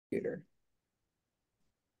Computer.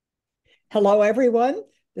 Hello, everyone.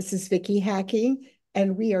 This is Vicki Hacking,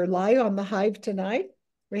 and we are live on the Hive tonight.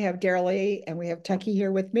 We have Darrell and we have Tucky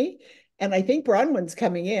here with me, and I think Bronwyn's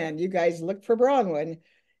coming in. You guys look for Bronwyn. You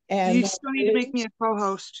And still need to make me a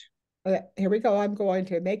co-host. here we go. I'm going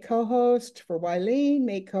to make co-host for Wileen,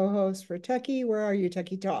 make co-host for Tucky. Where are you,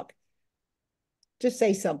 Tucky? Talk. Just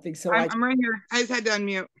say something so I'm I can. I'm right here. I just had to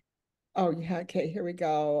unmute. Oh, yeah. Okay, here we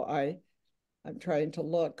go. I'm trying to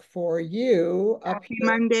look for you up Happy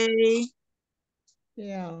here. Monday.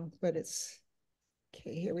 Yeah, but it's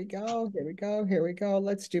okay. Here we go. Here we go. Here we go.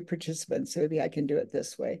 Let's do participants. So maybe I can do it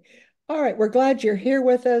this way. All right. We're glad you're here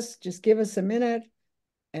with us. Just give us a minute.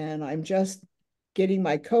 And I'm just getting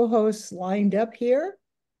my co-hosts lined up here.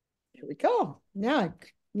 Here we go. Now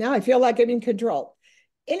I feel like I'm in control.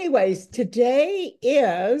 Anyways, today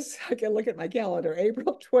is, I can look at my calendar,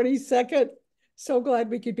 April 22nd. So glad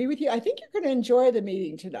we could be with you. I think you're going to enjoy the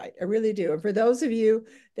meeting tonight. I really do. And for those of you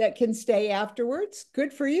that can stay afterwards,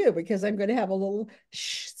 good for you, because I'm going to have a little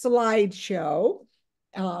slideshow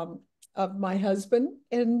of my husband.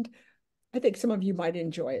 And I think some of you might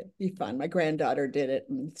enjoy it. Be fun. My granddaughter did it,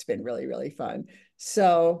 and it's been really, really fun.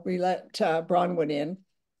 So we let Bronwyn in.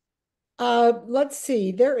 Let's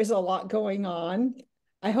see. There is a lot going on.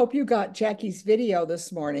 I hope you got Jackie's video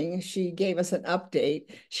this morning. She gave us an update.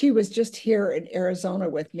 She was just here in Arizona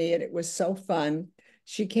with me, and it was so fun.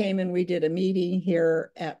 She came and we did a meeting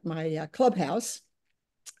here at my clubhouse.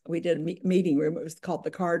 We did a meeting room. It was called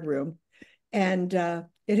the card room. And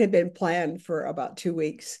it had been planned for about 2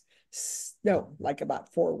 weeks. No, like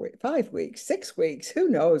about 4 weeks, 5 weeks, 6 weeks. Who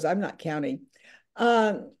knows? I'm not counting.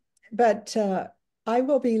 But I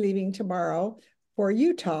will be leaving tomorrow for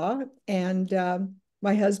Utah. And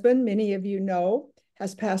my husband, many of you know,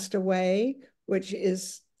 has passed away, which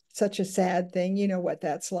is such a sad thing. You know what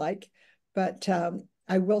that's like. But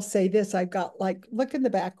I will say this, I've got like, look in the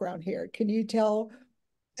background here. Can you tell?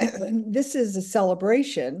 This is a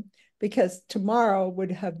celebration because tomorrow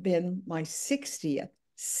would have been my 60th,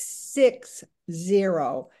 60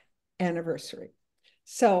 anniversary.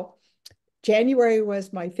 So January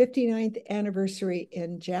was my 59th anniversary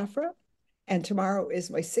in Jaffra, and tomorrow is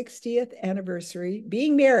my 60th anniversary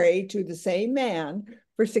being married to the same man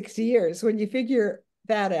for 60 years. When you figure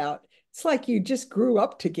that out, it's like you just grew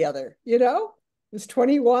up together, you know? I was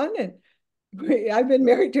 21 and I've been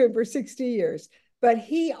married to him for 60 years, but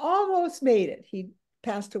he almost made it. He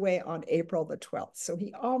passed away on April the 12th. So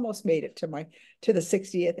he almost made it to the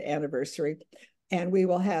 60th anniversary. And we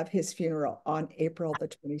will have his funeral on April the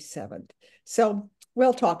 27th. So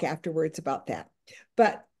we'll talk afterwards about that.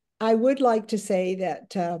 But I would like to say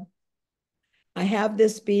that I have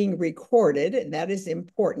this being recorded, and that is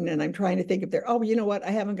important. And I'm trying to think if oh, you know what?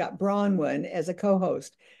 I haven't got Bronwyn as a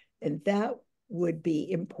co-host, and that would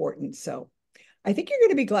be important. So I think you're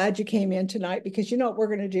going to be glad you came in tonight because you know what we're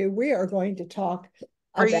going to do? We are going to talk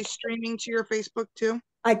Are about, you streaming to your Facebook too?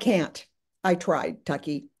 I can't. I tried,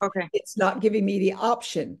 Tucky. Okay. It's not giving me the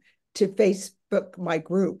option to Facebook my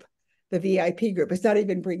group, the VIP group. It's not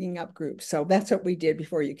even bringing up groups. So that's what we did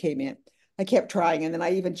before you came in. I kept trying and then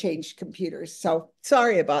I even changed computers. So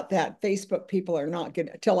sorry about that. Facebook people are not going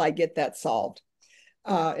to, until I get that solved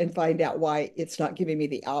and find out why it's not giving me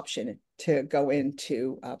the option to go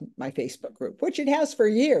into my Facebook group, which it has for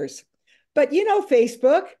years. But you know,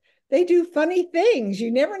 Facebook, they do funny things. You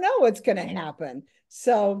never know what's going to happen.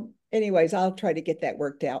 So, anyways, I'll try to get that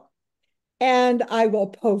worked out. And I will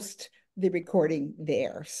post the recording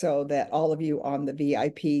there so that all of you on the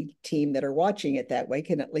VIP team that are watching it that way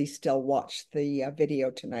can at least still watch the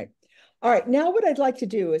video tonight. All right, now what I'd like to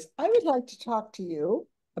do is I would like to talk to you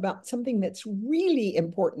about something that's really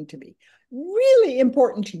important to me, really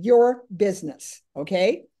important to your business,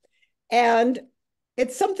 okay? And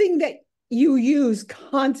it's something that you use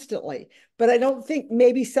constantly, but I don't think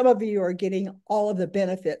maybe some of you are getting all of the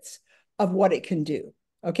benefits of what it can do,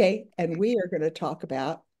 okay? And we are going to talk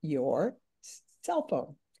about your cell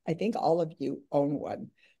phone. I think all of you own one.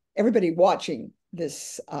 Everybody watching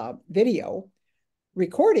this video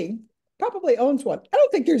recording probably owns one. I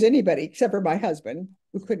don't think there's anybody except for my husband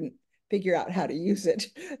who couldn't figure out how to use it.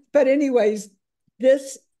 But anyways,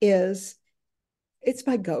 this is it's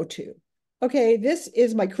my go-to. Okay, this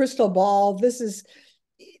is my crystal ball. This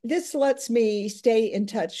lets me stay in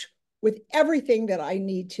touch with everything that I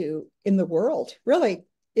need to in the world. Really,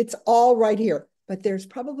 it's all right here. But there's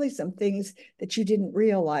probably some things that you didn't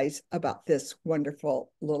realize about this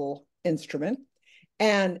wonderful little instrument.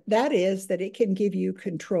 And that is that it can give you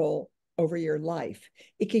control over your life.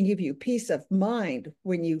 It can give you peace of mind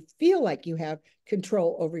when you feel like you have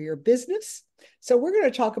control over your business. So we're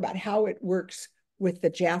going to talk about how it works with the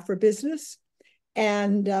Jafra business.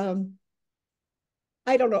 And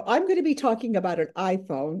I don't know. I'm going to be talking about an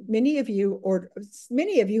iPhone. Many of you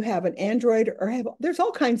have an Android there's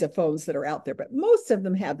all kinds of phones that are out there, but most of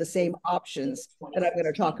them have the same options that I'm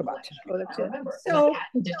going to talk about tonight. So,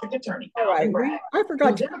 all right, I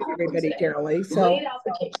forgot to mute everybody, Daryl. So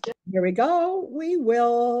here we go. We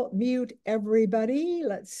will mute everybody.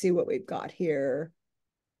 Let's see what we've got here.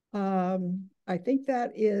 I think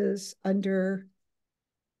that is under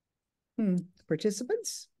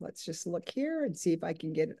participants. Let's just look here and see if I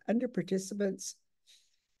can get it under participants.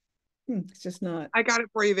 It's just not. I got it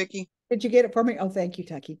for you, Vicki. Did you get it for me? Oh, thank you,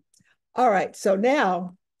 Tucky. All right. So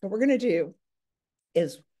now what we're going to do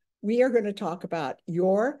is we are going to talk about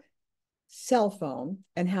your cell phone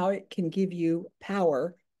and how it can give you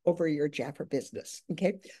power over your Jafra business.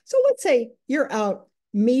 Okay. So let's say you're out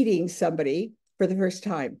meeting somebody for the first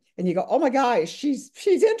time and you go, oh my gosh, she's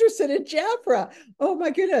interested in Jafra. Oh my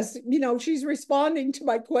goodness, she's responding to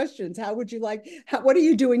my questions. What are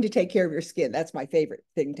you doing to take care of your skin? That's my favorite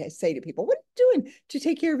thing to say to people. What are you doing to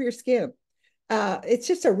take care of your skin? It's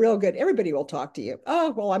just a real good, everybody will talk to you. Oh,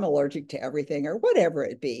 well, I'm allergic to everything or whatever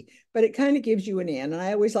it be, but it kind of gives you an in. And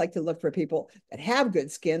I always like to look for people that have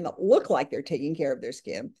good skin, that look like they're taking care of their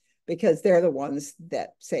skin, because they're the ones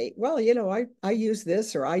that say, well, I use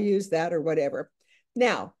this or I use that or whatever.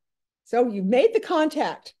 Now, so you made the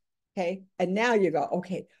contact, okay? And now you go,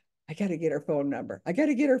 okay, I got to get her phone number. I got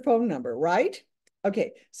to get her phone number, right?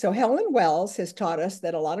 Okay, so Helen Wells has taught us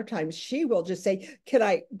that a lot of times she will just say, can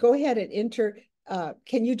I go ahead and enter,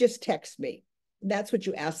 can you just text me? And that's what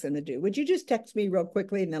you ask them to do. Would you just text me real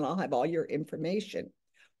quickly and then I'll have all your information?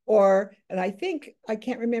 And I think, I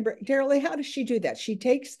can't remember, Daryl, how does she do that? She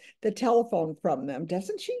takes the telephone from them,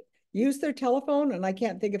 doesn't she? Use their telephone? And I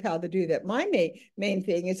can't think of how to do that. My main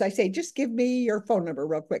thing is I say, just give me your phone number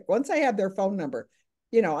real quick. Once I have their phone number,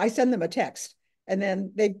 I send them a text. And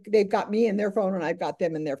then they've got me in their phone and I've got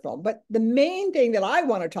them in their phone. But the main thing that I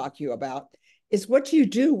want to talk to you about is what you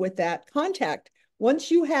do with that contact.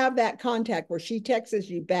 Once you have that contact where she texts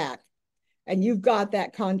you back and you've got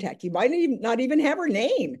that contact, you might not even have her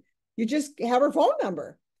name. You just have her phone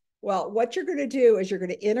number. Well, what you're going to do is you're going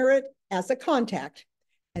to enter it as a contact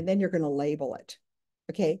and then you're going to label it.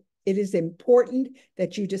 Okay. It is important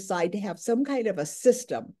that you decide to have some kind of a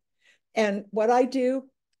system. And what I do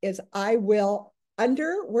is I will,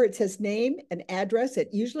 under where it says name and address, it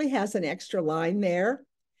usually has an extra line there,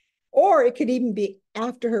 or it could even be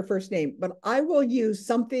after her first name, but I will use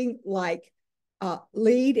something like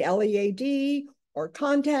lead, L-E-A-D, or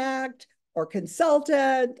contact, or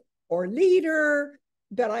consultant, or leader,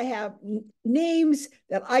 that I have names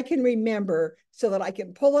that I can remember so that I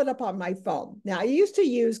can pull it up on my phone. Now, I used to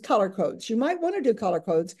use color codes. You might want to do color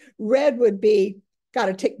codes. Red would be, got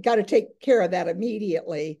to take care of that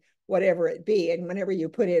immediately, whatever it be. And whenever you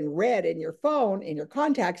put in red in your phone, in your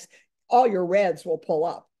contacts, all your reds will pull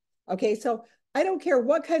up. Okay, so I don't care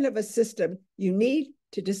what kind of a system you need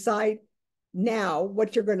to decide now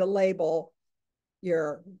what you're going to label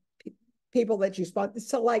your people that you sponsor.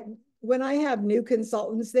 So like when I have new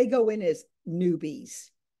consultants, they go in as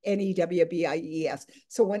newbies, N-E-W-B-I-E-S.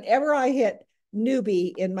 So whenever I hit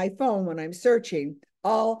newbie in my phone when I'm searching,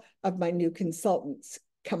 all of my new consultants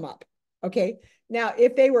come up. Okay. Now,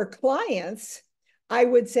 if they were clients, I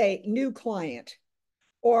would say new client,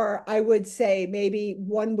 or I would say maybe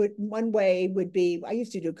one way would be, I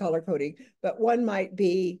used to do color coding, but one might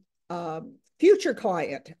be future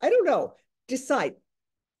client. I don't know. Decide.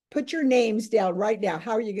 Put your names down right now.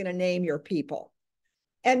 How are you going to name your people?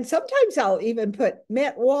 And sometimes I'll even put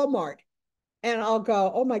met Walmart. And I'll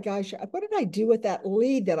go, oh my gosh, what did I do with that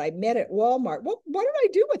lead that I met at Walmart? What did I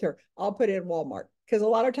do with her? I'll put in Walmart, because a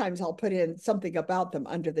lot of times I'll put in something about them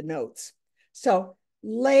under the notes. So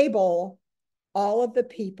label all of the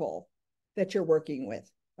people that you're working with.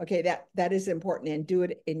 Okay, that is important, and do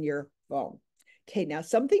it in your phone. Okay, now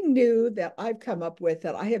something new that I've come up with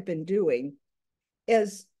that I have been doing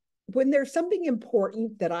is when there's something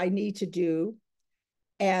important that I need to do,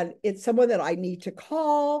 and it's someone that I need to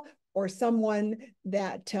call, or someone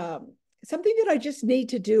that, something that I just need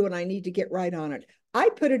to do and I need to get right on it, I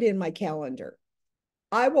put it in my calendar.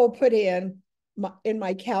 I will put in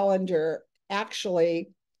my calendar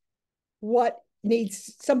actually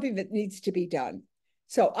something that needs to be done.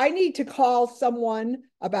 So I need to call someone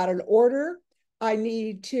about an order. I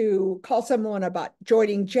need to call someone about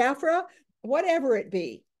joining Jafra, whatever it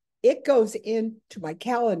be. It goes into my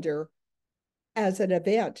calendar as an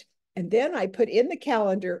event. And then I put in the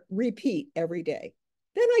calendar, repeat every day.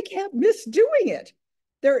 Then I can't miss doing it.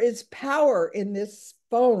 There is power in this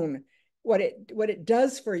phone. what it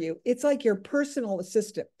does for you. It's like your personal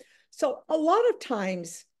assistant. So a lot of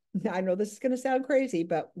times, I know this is going to sound crazy,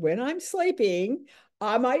 but when I'm sleeping,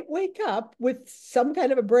 I might wake up with some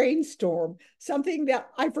kind of a brainstorm, something that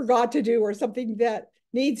I forgot to do or something that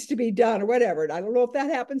needs to be done or whatever. And I don't know if that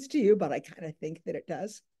happens to you, but I kind of think that it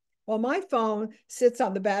does. Well, my phone sits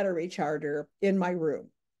on the battery charger in my room.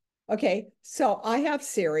 Okay, so I have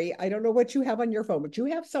Siri. I don't know what you have on your phone, but you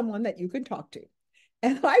have someone that you can talk to.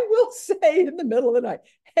 And I will say in the middle of the night,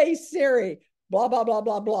 hey, Siri, blah, blah, blah,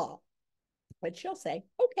 blah, blah. But she'll say,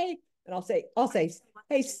 okay. And I'll say,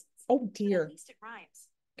 hey, oh dear. At least it rhymes.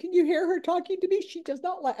 Can you hear her talking to me? She does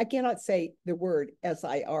not like, I cannot say the word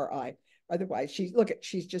SIRI. Otherwise,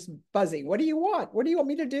 she's just buzzing. What do you want? What do you want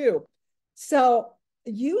me to do? So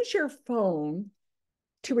use your phone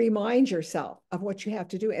to remind yourself of what you have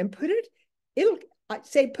to do and put it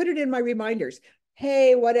in my reminders.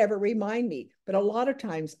 Hey, whatever, remind me. But a lot of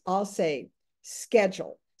times I'll say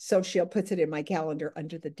schedule. So she'll put it in my calendar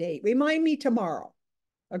under the date. Remind me tomorrow.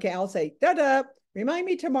 Okay, I'll say, remind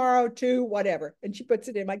me tomorrow to whatever. And she puts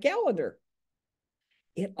it in my calendar.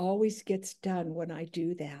 It always gets done when I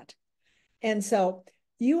do that. And so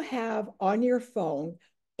you have on your phone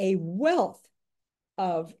a wealth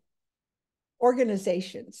of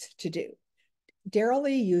organizations to do. Daryl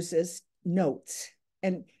Lee uses notes.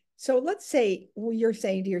 And so let's say you're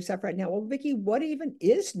saying to yourself right now, well, Vicki, what even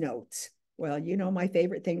is notes? Well, you know, my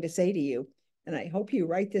favorite thing to say to you, and I hope you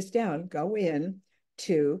write this down, go in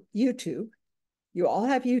to YouTube. You all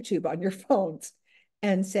have YouTube on your phones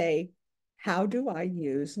and say, how do I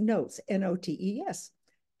use notes? Notes.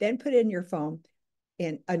 Then put in your phone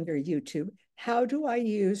under YouTube, how do I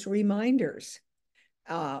use reminders?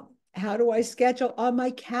 How do I schedule on my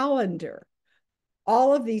calendar?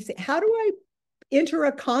 All of these, how do I enter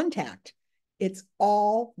a contact? It's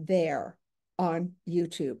all there on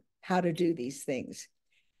YouTube, how to do these things.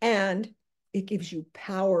 And it gives you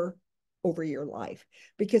power over your life.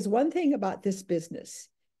 Because one thing about this business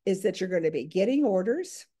is that you're going to be getting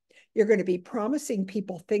orders. You're going to be promising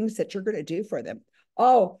people things that you're going to do for them.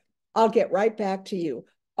 Oh, I'll get right back to you.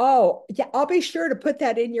 Oh, yeah, I'll be sure to put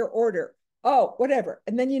that in your order. Oh, whatever.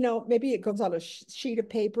 And then, maybe it goes on a sheet of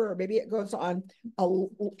paper, or maybe it goes on a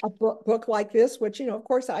book like this, which, of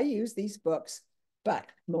course, I use these books. But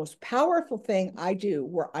most powerful thing I do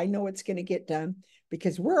where I know it's going to get done,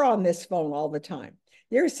 because we're on this phone all the time.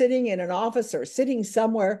 You're sitting in an office or sitting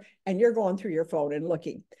somewhere and you're going through your phone and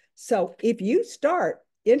looking. So if you start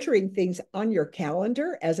entering things on your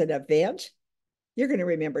calendar as an event, you're going to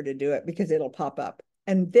remember to do it because it'll pop up.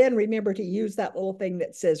 And then remember to use that little thing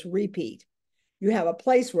that says repeat. You have a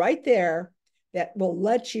place right there that will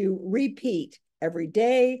let you repeat every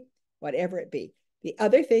day, whatever it be. The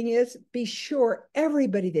other thing is, be sure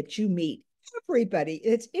everybody that you meet, everybody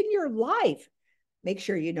that's in your life, make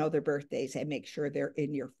sure you know their birthdays and make sure they're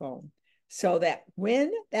in your phone, so that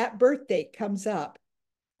when that birthday comes up,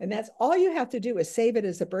 and that's all you have to do is save it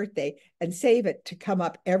as a birthday and save it to come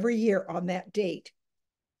up every year on that date,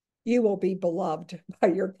 you will be beloved by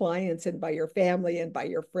your clients and by your family and by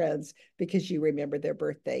your friends because you remember their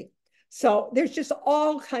birthday. So there's just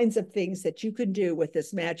all kinds of things that you can do with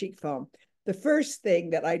this magic phone. The first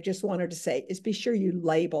thing that I just wanted to say is be sure you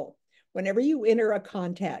label. Whenever you enter a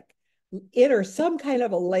contact, enter some kind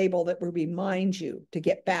of a label that will remind you to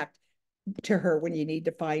get back to her when you need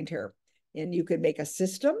to find her. And you could make a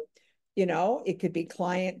system, it could be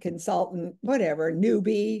client, consultant, whatever,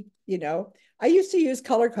 newbie, I used to use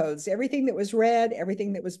color codes. Everything that was red,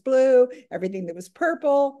 everything that was blue, everything that was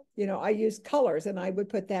purple, I used colors, and I would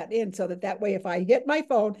put that in so that way, if I hit my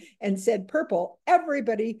phone and said purple,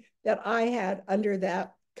 everybody that I had under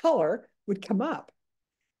that color would come up.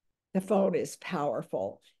 The phone is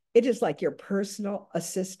powerful. It is like your personal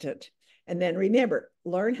assistant. And then remember,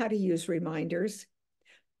 learn how to use reminders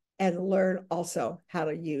and learn also how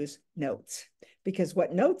to use notes. Because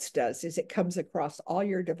what notes does is it comes across all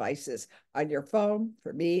your devices on your phone.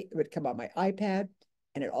 For me, it would come on my iPad,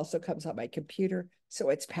 and it also comes on my computer. So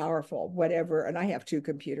it's powerful, whatever. And I have two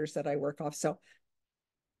computers that I work off. So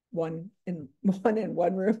one in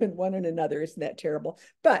one room and one in another. Isn't that terrible?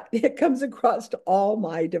 But it comes across to all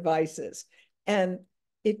my devices. And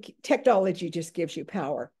technology just gives you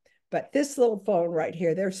power. But this little phone right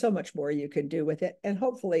here, there's so much more you can do with it. And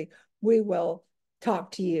hopefully we will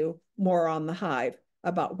talk to you more on the Hive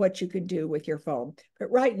about what you can do with your phone.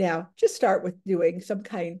 But right now, just start with doing some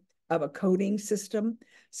kind of a coding system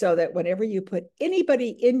so that whenever you put anybody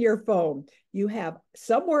in your phone, you have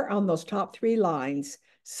somewhere on those top 3 lines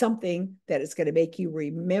something that is going to make you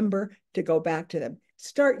remember to go back to them.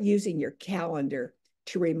 Start using your calendar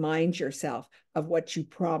to remind yourself of what you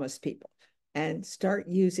promised people. and start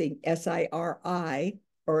using SIRI,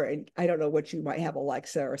 or I don't know what you might have,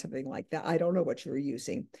 Alexa or something like that. I don't know what you're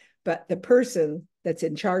using, but the person that's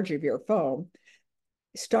in charge of your phone,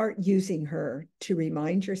 start using her to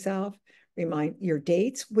remind yourself, remind your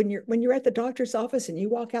dates when you're at the doctor's office and you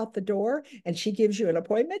walk out the door and she gives you an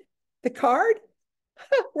appointment, the card,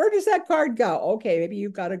 where does that card go? Okay, maybe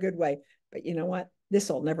you've got a good way, but you know what? This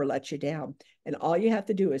will never let you down. And all you have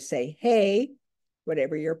to do is say, hey,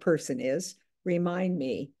 whatever your person is, remind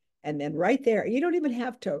me. And then right there, you don't even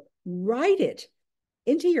have to write it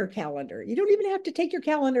into your calendar. You don't even have to take your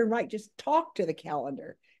calendar and write, just talk to the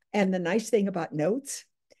calendar. And the nice thing about notes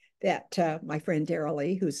that my friend Daryl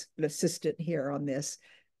Lee, who's an assistant here on this,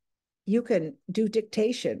 you can do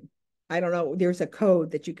dictation. I don't know, there's a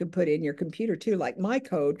code that you can put in your computer too. Like my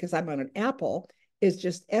code, because I'm on an Apple, is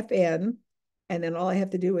just FN. And then all I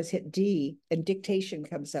have to do is hit D and dictation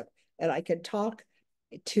comes up. And I can talk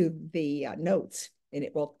to the notes and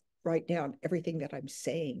it will write down everything that I'm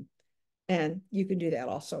saying. And you can do that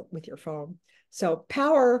also with your phone. So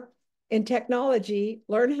power in technology,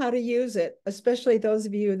 learn how to use it, especially those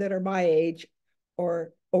of you that are my age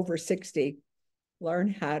or over 60. Learn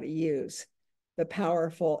how to use the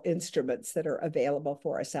powerful instruments that are available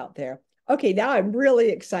for us out there. Okay, now I'm really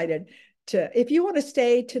excited if you want to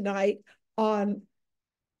stay tonight on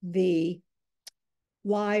the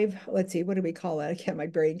live, let's see, what do we call it? I can't, my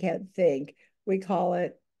brain can't think. We call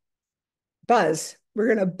it buzz. We're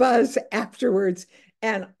going to buzz afterwards.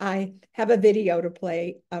 And I have a video to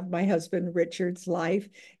play of my husband Richard's life.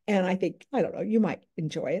 And I think, I don't know, you might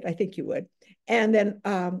enjoy it. I think you would. And then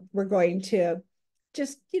we're going to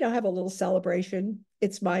just, have a little celebration.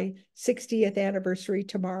 It's my 60th anniversary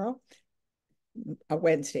tomorrow, a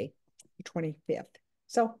Wednesday, 25th.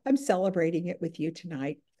 So I'm celebrating it with you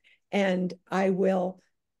tonight. And I will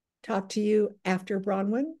talk to you after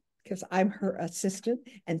Bronwyn, because I'm her assistant.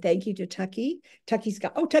 And thank you to Tucky.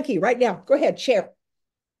 Tucky, right now, go ahead, share.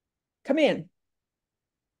 Come in.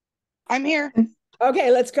 I'm here.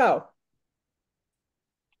 Okay, let's go.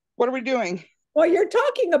 What are we doing? Well, you're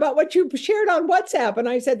talking about what you shared on WhatsApp, and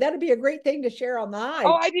I said that'd be a great thing to share on the Hive.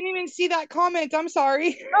 Oh, I didn't even see that comment. I'm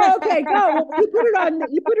sorry. Oh, okay, go. Well, you put it on.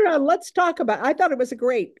 You put it on. Let's talk about it. I thought it was a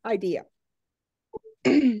great idea.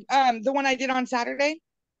 The one I did on Saturday.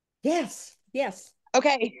 Yes, yes.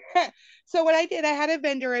 Okay. So what I did, I had a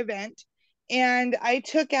vendor event and I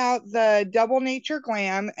took out the Double Nature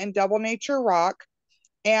Glam and Double Nature Rock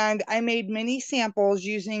and I made mini samples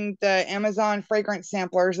using the Amazon fragrance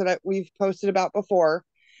samplers that we've posted about before.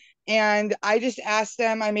 And I just asked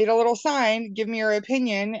them, I made a little sign, give me your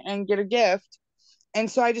opinion and get a gift. And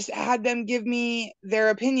so I just had them give me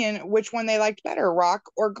their opinion, which one they liked better, rock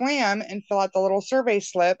or glam, and fill out the little survey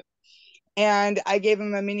slip. And I gave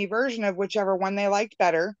them a mini version of whichever one they liked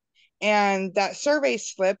better. And that survey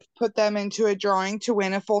slip put them into a drawing to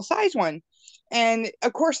win a full size one. And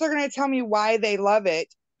of course, they're going to tell me why they love it.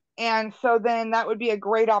 And so then that would be a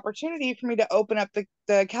great opportunity for me to open up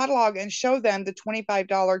the catalog and show them the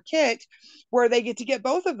 $25 kit where they get to get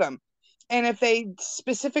both of them. And if they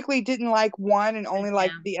specifically didn't like one and only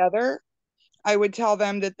liked the other, I would tell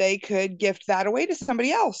them that they could gift that away to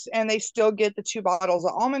somebody else and they still get the 2 bottles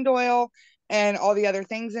of almond oil and all the other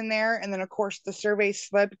things in there. And then, of course, the survey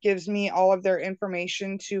slip gives me all of their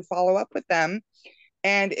information to follow up with them.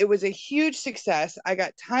 And it was a huge success. I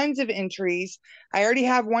got tons of entries. I already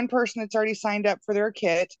have one person that's already signed up for their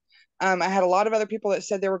kit. I had a lot of other people that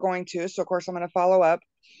said they were going to. So, of course, I'm going to follow up.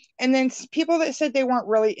 And then people that said they weren't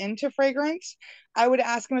really into fragrance, I would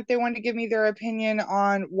ask them if they wanted to give me their opinion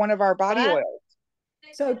on one of our body oils.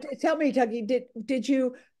 So tell me, Tucky, did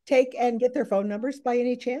you take and get their phone numbers by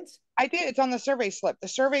any chance? I did. It's on the survey slip. The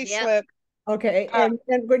survey slip. Okay. And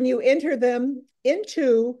when you enter them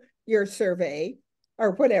into your survey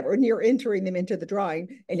or whatever, and you're entering them into the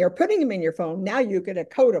drawing and you're putting them in your phone, now you're going to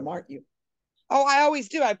code them, aren't you? Oh, I always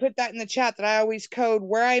do. I put that in the chat that I always code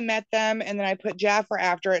where I met them and then I put Jafra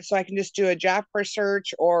after it so I can just do a Jafra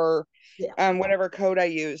search or whatever code I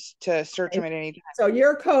use to search them at any time. So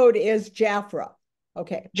your code is Jafra.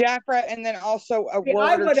 Okay. Jafra, and then also a word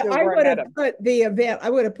I or two I where would I have met them. put the event. I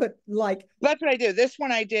would have put like. That's what I do. This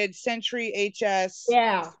one I did Century HS,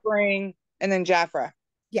 Spring, and then Jafra.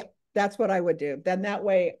 Yeah, that's what I would do. Then that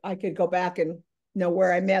way I could go back and know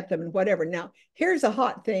where I met them and whatever. Now, here's a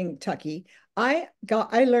hot thing, Tucky. I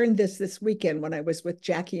learned this weekend when I was with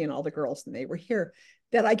Jackie and all the girls, and they were here,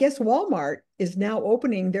 that I guess Walmart is now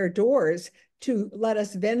opening their doors to let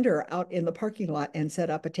us vendor out in the parking lot and set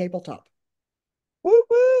up a tabletop. Woo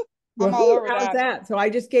woo! I'm all over how's that. So I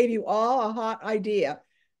just gave you all a hot idea.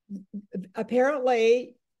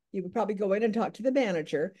 Apparently, You would probably go in and talk to the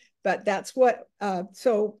manager, but that's what,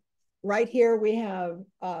 so right here we have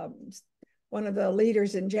one of the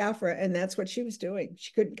leaders in Jaffra, and that's what she was doing.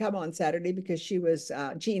 She couldn't come on Saturday because she was,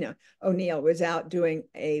 Gina O'Neill was out doing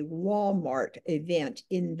a Walmart event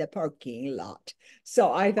in the parking lot.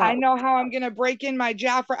 So I I thought, know how I'm going to break in my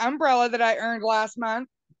Jafra umbrella that I earned last month.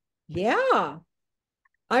 yeah,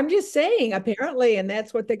 I'm just saying, apparently, and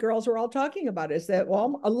that's what the girls were all talking about, is that,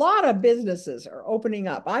 well, a lot of businesses are opening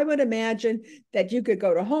up. I would imagine that you could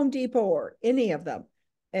go to Home Depot or any of them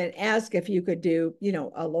and ask if you could do, you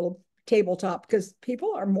know, a little tabletop, because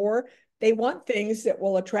people are more, they want things that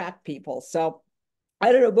will attract people. So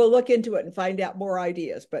I don't know, we'll look into it and find out more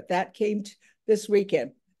ideas, but that came this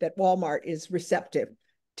weekend that Walmart is receptive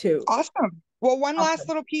to. Awesome. Well, one last Awesome.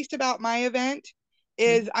 little piece about my event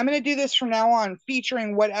is I'm going to do this from now on,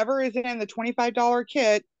 featuring whatever is in the $25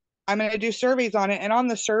 kit. I'm going to do surveys on it. And on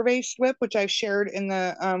the survey slip, which I've shared in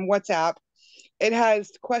the WhatsApp, it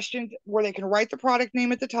has questions where they can write the product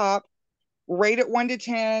name at the top, rate it 1 to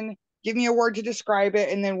 10, give me a word to describe it,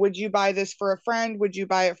 and then would you buy this for a friend? Would you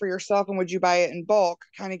buy it for yourself? And would you buy it in bulk?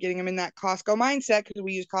 Kind of getting them in that Costco mindset, because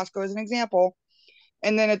we use Costco as an example.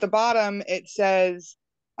 And then at the bottom, it says,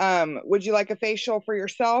 would you like a facial for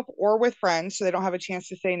yourself or with friends so they don't have a chance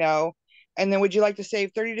to say no? And then would you like to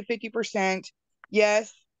save 30 to 50%?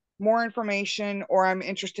 Yes, more information, or I'm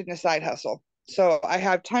interested in a side hustle. So I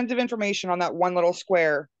have tons of information on that one little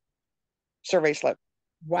square survey slip.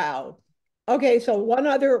 Wow. Okay, so one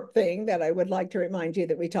other thing that I would like to remind you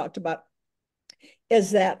that we talked about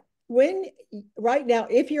is that when right now,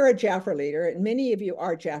 if you're a Jaffa leader, and many of you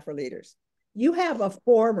are Jaffa leaders, you have a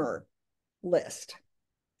former list.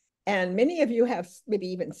 And many of you have maybe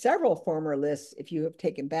even several former lists if you have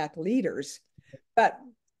taken back leaders. But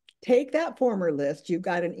take that former list, you've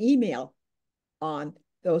got an email on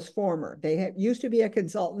those former. They have, used to be a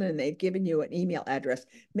consultant and they've given you an email address.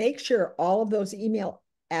 Make sure all of those email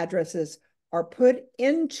addresses are put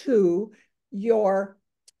into your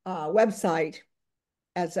website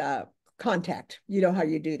as a contact. You know how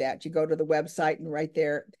you do that. You go to the website and right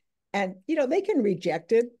there, and you know they can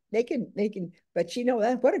reject it. They can, but you know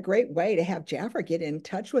that what a great way to have Jaffa get in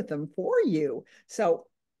touch with them for you. So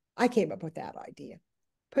I came up with that idea.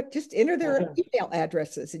 Put just enter their email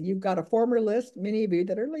addresses, and you've got a former list. Many of you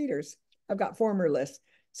that are leaders have got former lists.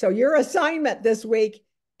 So your assignment this week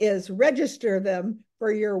is register them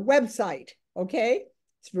for your website. Okay.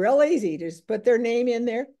 It's real easy. Just put their name in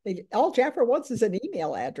there. All Jaffa wants is an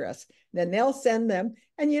email address. Then they'll send them.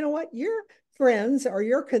 And you know what? Your friends or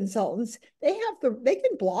your consultants, they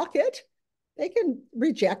can block it. They can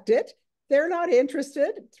reject it. They're not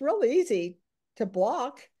interested. It's real easy to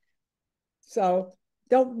block. So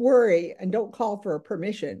don't worry and don't call for a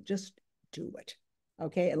permission. Just do it.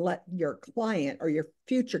 Okay. And let your client or your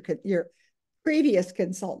previous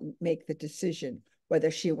consultant make the decision whether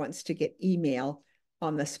she wants to get email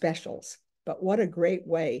on the specials. But what a great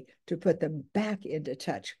way to put them back into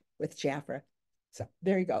touch with Jafra. So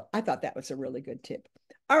there you go. I thought that was a really good tip.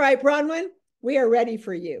 All right, Bronwyn, we are ready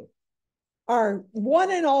for you. Our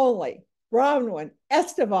one and only Bronwyn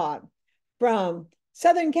Estevan from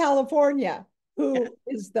Southern California, who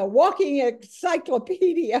is the walking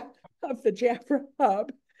encyclopedia of the Jafra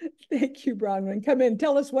Hub. Thank you, Bronwyn. Come in,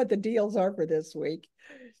 tell us what the deals are for this week.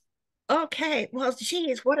 Okay, well,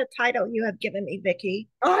 geez, what a title you have given me, Vicki.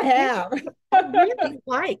 I have. I really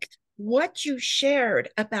liked what you shared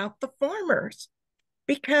about the farmers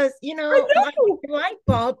because, my light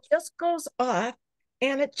bulb just goes off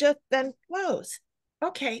and it just then flows.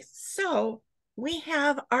 Okay, so we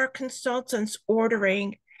have our consultants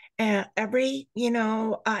ordering every,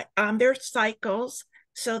 on their cycles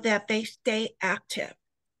so that they stay active.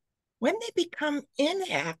 When they become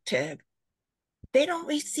inactive, they don't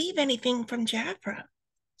receive anything from Jafra.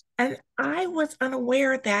 And I was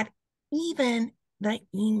unaware that even the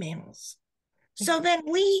emails. So then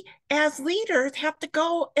we, as leaders, have to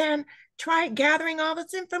go and try gathering all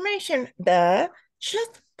this information.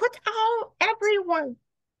 Just put everyone's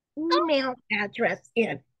email address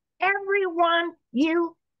in. Everyone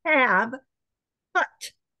you have, put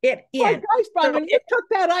it in. My gosh, Bronwyn, you took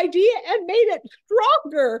that idea and made it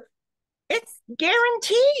stronger. It's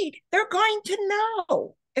guaranteed. They're going to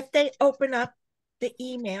know if they open up the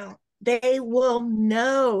email. They will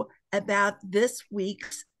know about this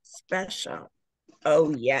week's special.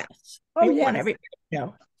 Oh, yes. Oh, We yes. want everybody to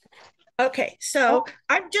know. Okay, so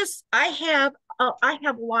I have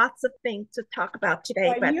lots of things to talk about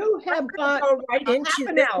today, but you have got go right into half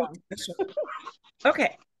an this hour. week's special.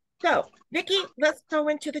 Okay, so Vicki, let's go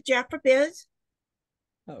into the Jafra Biz.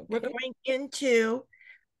 Okay. We're going into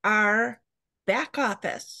our back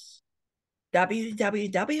office,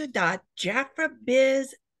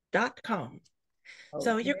 www.jafrabiz.com. Okay.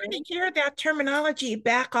 So you're going to hear that terminology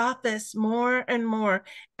back office more and more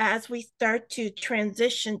as we start to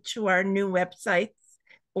transition to our new websites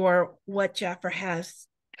or what Jafra has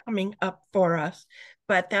coming up for us.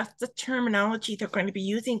 But that's the terminology they're going to be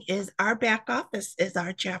using is our back office is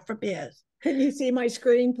our Jafra Biz. Can you see my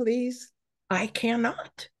screen, please? I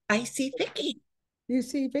cannot. I see Vicki. You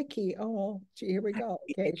see Vicki. Oh, gee, here we go.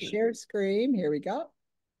 Okay, share screen. Here we go.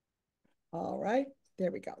 All right,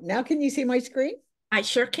 there we go. Now can you see my screen? I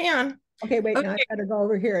sure can. Okay, wait, Okay. now I gotta go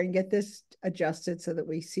over here and get this adjusted so that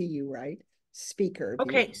we see you right. Speaker view.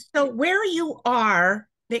 Okay, so where you are,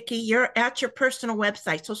 Vicki, you're at your personal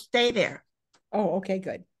website, so stay there. Oh, okay,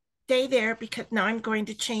 good. Stay there because now I'm going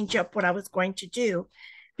to change up what I was going to do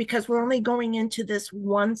because we're only going into this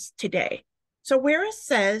once today. So where it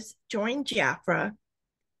says join Jafra,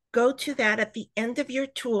 go to that at the end of your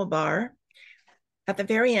toolbar. At the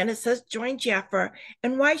very end, it says join Jafra.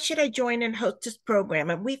 And why should I join and host this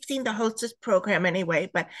program? And we've seen the host this program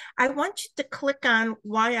anyway, but I want you to click on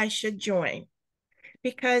why I should join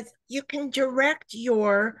because you can direct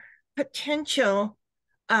your potential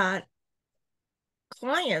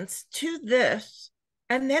clients to this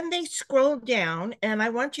and then they scroll down and I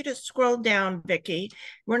want you to scroll down, Vicki.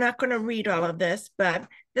 We're not going to read all of this, but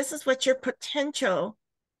this is what your potential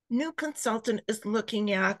new consultant is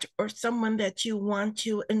looking at or someone that you want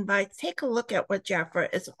to invite. Take a look at what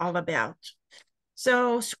Jafra is all about.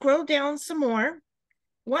 So scroll down some more.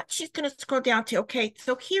 What she's going to scroll down to, okay,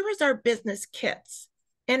 so here is our business kits.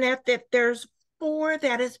 And at that, there's 4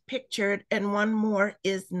 that is pictured and 1 more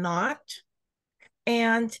is not.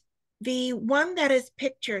 And the one that is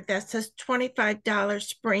pictured that says $25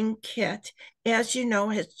 spring kit, as you know,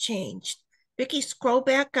 has changed. Vicki, scroll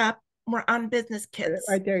back up. We're on business kits.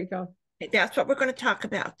 Right there you go. That's what we're going to talk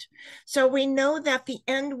about. So we know that the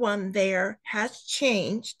end one there has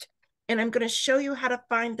changed. And I'm going to show you how to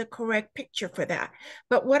find the correct picture for that.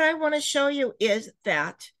 But what I want to show you is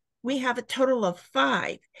that we have a total of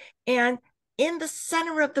 5. And in the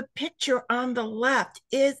center of the picture on the left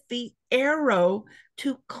is the arrow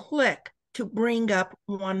to click to bring up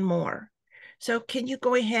 1 more. So can you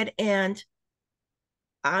go ahead and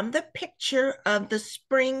on the picture of the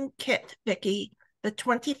spring kit, Vicki, the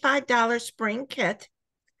 $25 spring kit.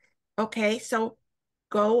 Okay, so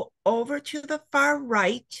go over to the far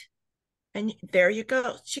right and there you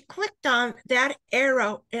go. She clicked on that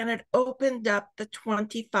arrow and it opened up the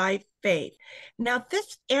 25 fade. Now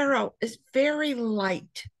this arrow is very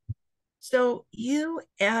light. So you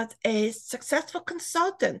as a successful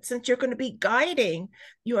consultant, since you're going to be guiding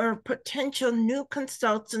your potential new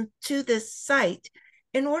consultant to this site,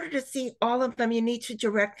 in order to see all of them, you need to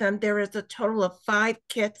direct them. There is a total of 5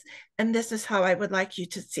 kits, and this is how I would like you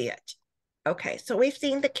to see it. Okay, so we've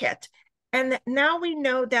seen the kit. And now we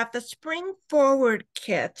know that the Spring Forward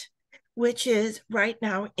kit, which is right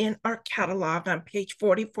now in our catalog on page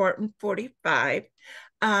 44 and 45,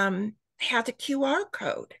 has a QR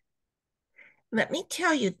code. Let me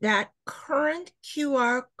tell you that current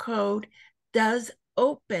QR code does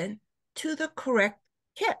open to the correct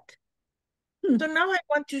kit. So now I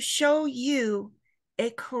want to show you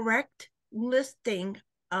a correct listing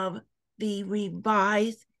of the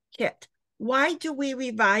revised kit. Why do we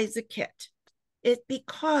revise a kit? It's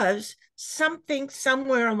because something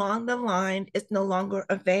somewhere along the line is no longer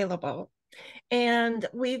available. And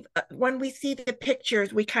when we see the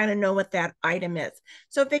pictures, we kind of know what that item is.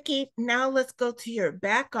 So Vicki, now let's go to your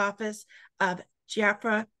back office of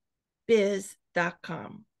jafrabiz.com.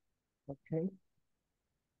 Okay.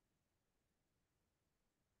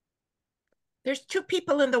 There's 2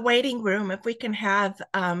 people in the waiting room. If we can have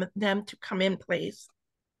them to come in, please.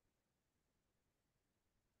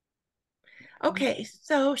 Okay,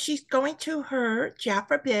 so she's going to her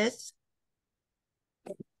Jafra Biz.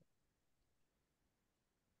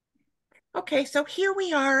 Okay, so here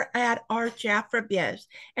we are at our Jafra Biz.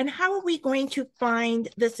 And how are we going to find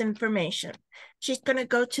this information? She's going to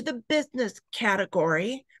go to the business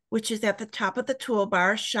category, which is at the top of the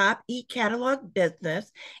toolbar, Shop e-Catalog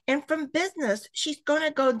Business. And from business, she's going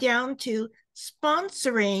to go down to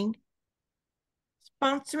sponsoring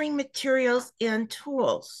materials and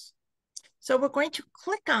tools. So we're going to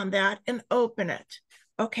click on that and open it.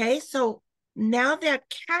 Okay, so now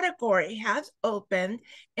that category has opened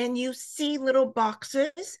and you see little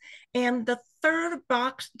boxes and the 3rd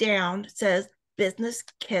box down says business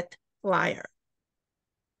kit flyer.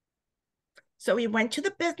 So we went to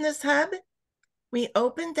the business hub, we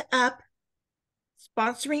opened up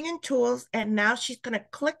sponsoring and tools, and now she's going to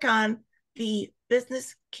click on the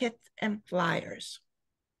business kits and flyers.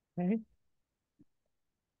 Okay.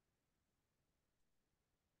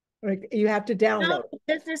 Like you have to download. Now the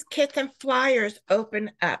business kits and flyers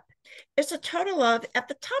open up. It's a total of, at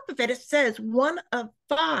the top of it, it says 1 of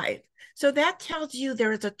 5. So that tells you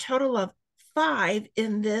there is a total of 5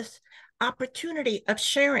 in this opportunity of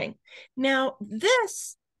sharing. Now,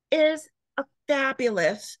 this is a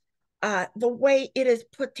fabulous, the way it is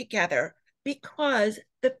put together, because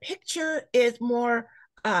the picture is more,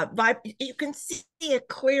 you can see it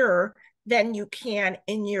clearer than you can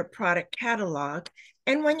in your product catalog.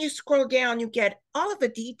 And when you scroll down, you get all of the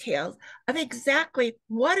details of exactly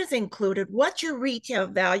what is included, what your retail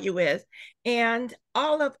value is, and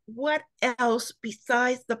all of what else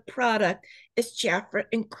besides the product is Jafra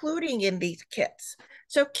including in these kits.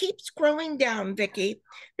 So keep scrolling down, Vicki,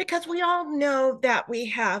 because we all know that we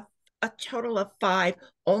have a total of 5.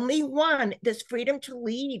 Only one, this Freedom to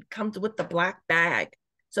Lead, comes with the black bag.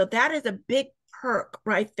 So that is a big perk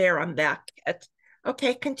right there on that kit.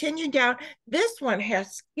 Okay, continue down. This one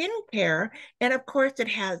has skincare, and of course, it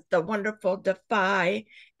has the wonderful Defy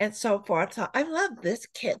and so forth. So I love this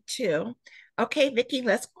kit too. Okay, Vicki,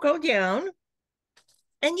 let's go down.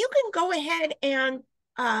 And you can go ahead and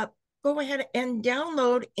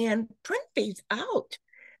download and print these out,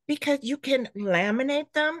 because you can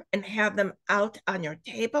laminate them and have them out on your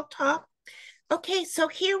tabletop. Okay, so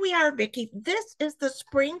here we are, Vicki. This is the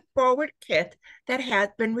Spring Forward kit that has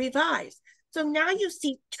been revised. So now you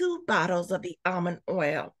see 2 bottles of the almond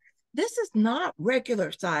oil. This is not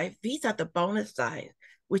regular size. These are the bonus size,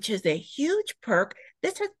 which is a huge perk.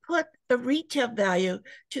 This has put the retail value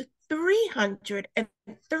to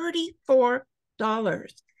 $334.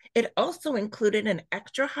 It also included an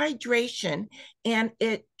extra hydration, and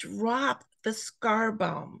it dropped the scar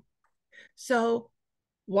balm. So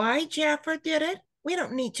why Jafra did it? We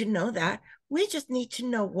don't need to know that. We just need to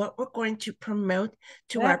know what we're going to promote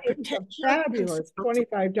to our potential. Fabulous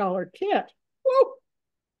 $25 kit. Woo!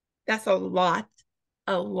 That's a lot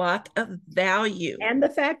of value. And the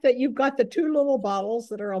fact that you've got the 2 little bottles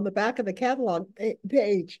that are on the back of the catalog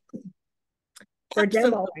page for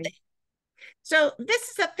demoing. So this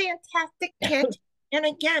is a fantastic kit. And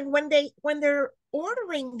again, when they're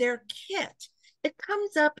ordering their kit, it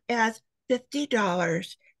comes up as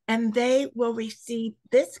 $50, and they will receive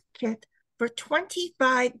this kit for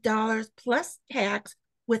 $25 plus tax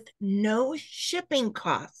with no shipping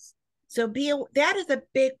costs. So that is a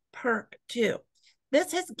big perk too.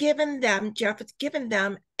 This has given them, Jeff, it's given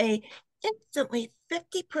them a instantly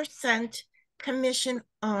 50% commission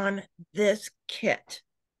on this kit.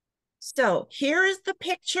 So here is the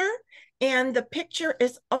picture, and the picture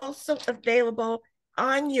is also available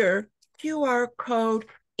on your QR code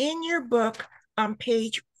in your book on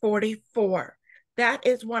page 44. That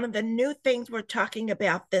is one of the new things we're talking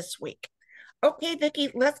about this week. Okay,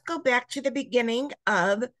 Vicki, let's go back to the beginning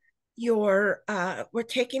of your, we're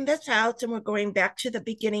taking this out and we're going back to the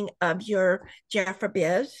beginning of your Jafra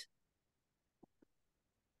Biz.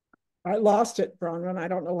 I lost it, Bronwyn. I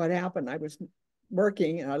don't know what happened. I was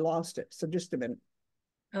working and I lost it. So just a minute.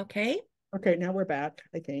 Okay. Okay, now we're back,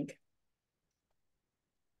 I think.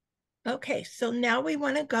 Okay, so now we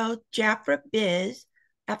want to go Jafra Biz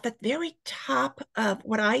at the very top of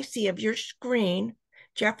what I see of your screen,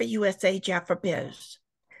 Jafra USA, Jafra Biz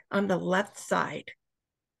on the left side.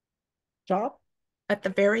 Top? At the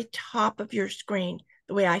very top of your screen,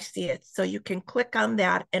 the way I see it. So you can click on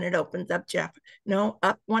that and it opens up Jafra. No,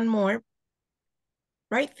 up one more.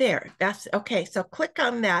 Right there. That's okay. So click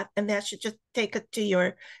on that and that should just take it to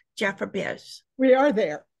your Jafra Biz. We are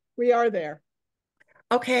there. We are there.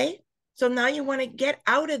 Okay. So now you want to get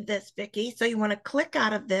out of this, Vicki. So you want to click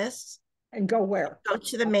out of this. And go where? Go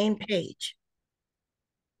to the main page.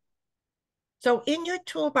 So in your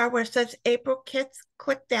toolbar where it says April Kits,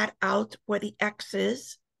 click that out where the X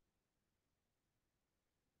is.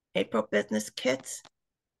 April Business Kits.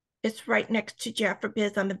 It's right next to Jafra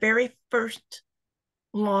Biz on the very first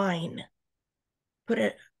line. Put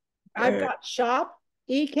it. I've got shop,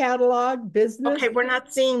 e-catalog, business. Okay, we're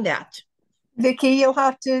not seeing that. Vicki, you'll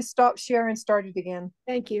have to stop share and start it again.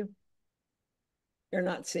 Thank you. You're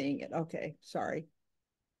not seeing it. Okay, sorry.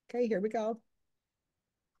 Okay, here we go.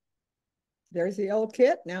 There's the old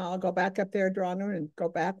kit. Now I'll go back up there, Drawner, and go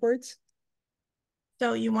backwards.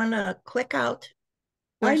 So you want to click out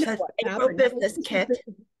where it says April Business Kit.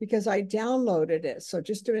 Because I downloaded it. So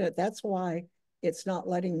just a minute. That's why it's not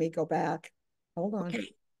letting me go back. Hold on.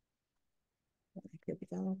 Okay. Here we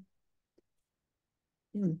go.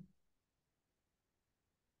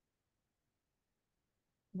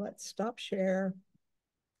 Let's stop share.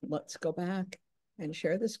 Let's go back and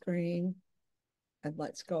share the screen. And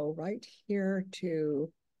let's go right here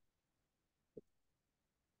to.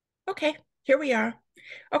 Okay, here we are.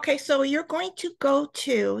 Okay, so you're going to go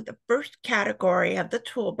to the first category of the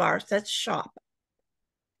toolbar, says shop.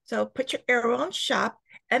 So put your arrow on shop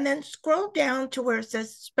and then scroll down to where it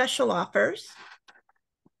says special offers.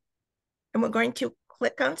 And we're going to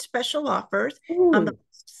click on special offers. Ooh. On the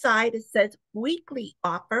side, it says weekly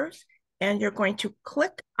offers, and you're going to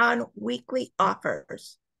click on weekly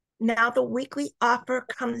offers. Now the weekly offer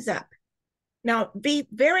comes up. Now be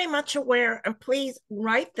very much aware, and please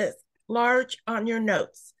write this large on your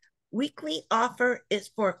notes. Weekly offer is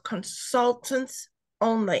for consultants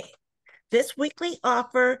only. This weekly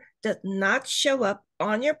offer does not show up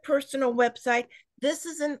on your personal website. This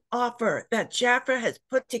is an offer that Jafra has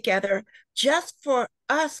put together just for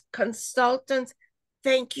us consultants.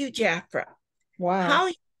 Thank you, Jafra. Wow. How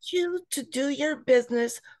you choose to do your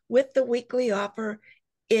business with the weekly offer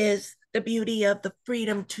is the beauty of the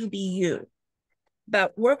freedom to be you.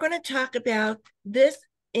 But we're going to talk about this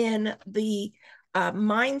in the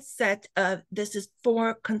mindset of this is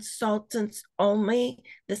for consultants only.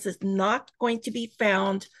 This is not going to be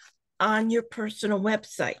found on your personal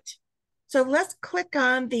website. So let's click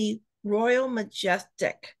on the Royal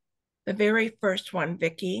Majestic, the very first one,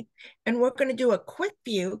 Vicki, and we're going to do a quick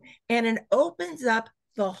view, and it opens up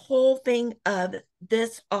the whole thing of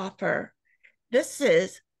this offer. This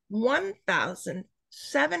is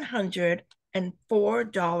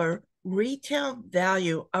 $1,704 retail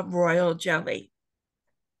value of royal jelly.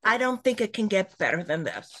 I don't think it can get better than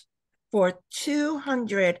this. For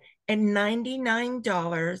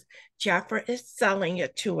 $299, Jafra is selling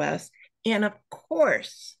it to us. And of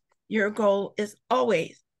course, your goal is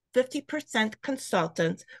always 50%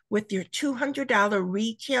 consultants with your $200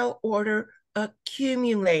 retail order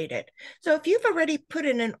accumulated. So if you've already put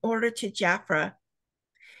in an order to Jafra,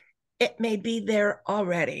 it may be there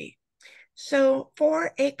already. So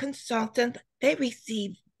for a consultant, they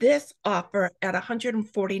receive this offer at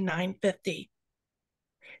 $149.50.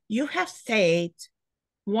 You have saved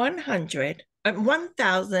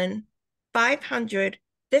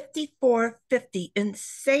 $1,554.50 in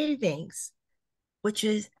savings, which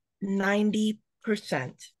is 90%.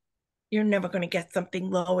 You're never going to get something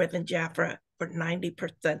lower than Jafra for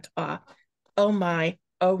 90% off. Oh my,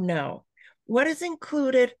 oh no. What is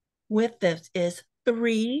included with this is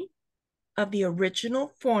 3 of the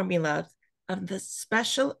original formulas of the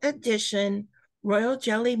special edition Royal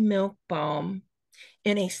Jelly Milk Balm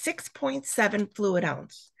in a 6.7 fluid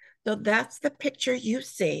ounce. So that's the picture you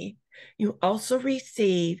see. You also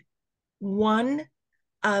receive 1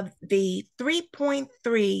 of the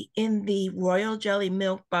 3.3 in the Royal Jelly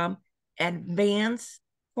Milk Balm Advanced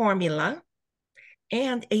Formula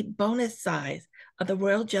and a bonus size of the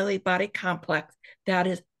Royal Jelly Body Complex that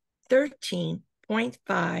is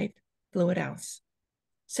 13.5 fluid ounce.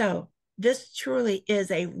 So this truly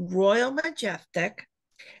is a Royal Majestic.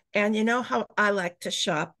 And you know how I like to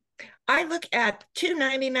shop. I look at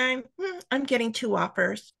 $2.99. I'm getting 2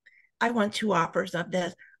 offers. I want 2 offers of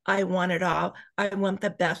this. I want it all. I want the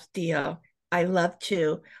best deal. I love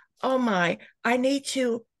to. Oh my, I need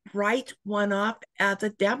to write one off as a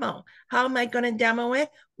demo. How am I going to demo it?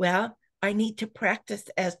 Well, I need to practice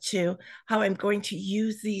as to how I'm going to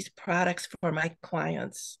use these products for my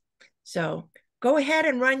clients. So go ahead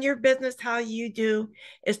and run your business how you do.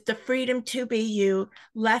 It's the freedom to be you.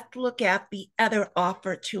 Let's look at the other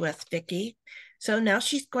offer to us, Vicki. So now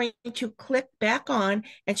she's going to click back on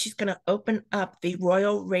and she's going to open up the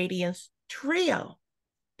Royal Radiance Trio.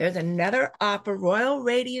 There's another offer, Royal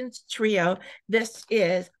Radiance Trio. This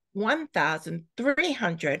is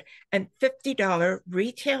 $1,350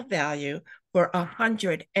 retail value for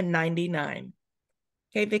 $199.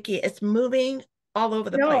 Okay, Vicki, it's moving all over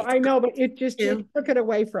the place. I know, but it took it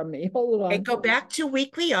away from me. Hold on. Okay, go back to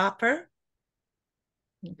weekly offer.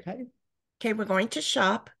 Okay. Okay, we're going to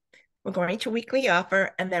shop. We're going to weekly offer,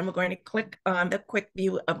 and then we're going to click on the quick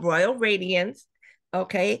view of Royal Radiance.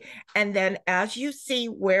 Okay, and then as you see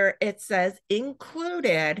where it says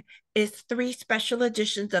included is 3 special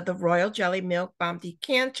editions of the Royal Jelly Milk Balm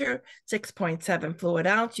Decanter, 6.7 fluid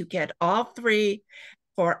ounce. You get all 3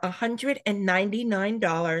 for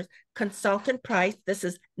 $199. Consultant price, this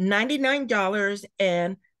is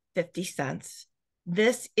 $99.50.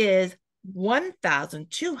 This is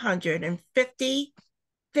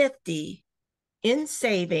 $1,250 in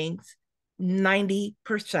savings,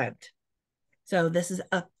 90%. So this is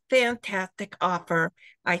a fantastic offer.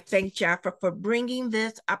 I thank Jafra for bringing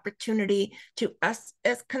this opportunity to us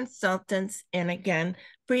as consultants. And again,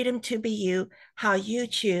 freedom to be you, how you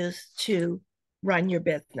choose to run your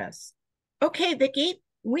business. Okay, Vicki,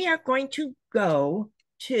 we are going to go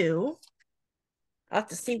to, I'll have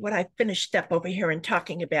to see what I finished up over here and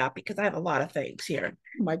talking about because I have a lot of things here.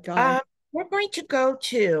 Oh my God. We're going to go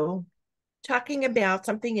to talking about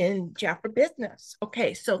something in Jafra business.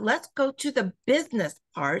 Okay, so let's go to the business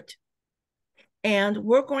part. And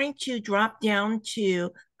we're going to drop down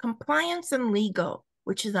to compliance and legal,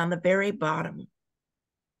 which is on the very bottom.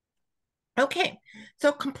 Okay,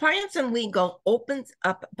 so compliance and legal opens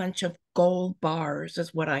up a bunch of gold bars,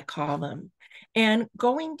 is what I call them. And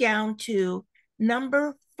going down to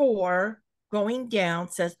number 4, going down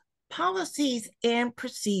says policies and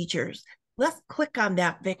procedures. Let's click on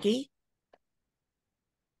that, Vicki.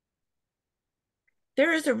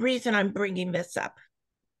 There is a reason I'm bringing this up.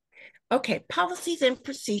 Okay, policies and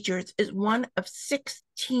procedures is one of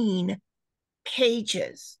 16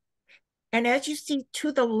 pages. And as you see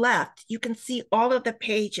to the left, you can see all of the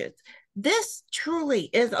pages. This truly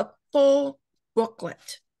is a full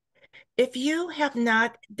booklet. If you have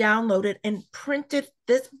not downloaded and printed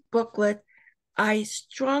this booklet, I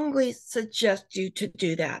strongly suggest you to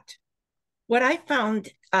do that. What I found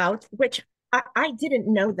out, which I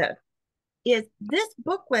didn't know this, is this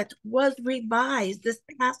booklet was revised this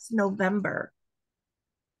past November.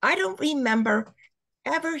 I don't remember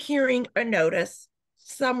ever hearing a notice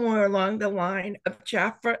somewhere along the line of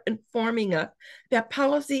Jafra informing us that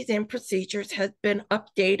policies and procedures has been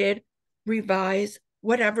updated, revised,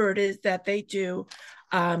 whatever it is that they do.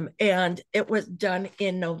 And it was done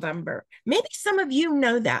in November. Maybe some of you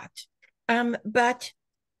know that, but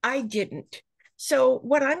I didn't. So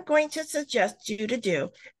what I'm going to suggest you to do,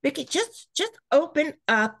 Vicki, just open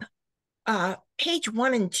up page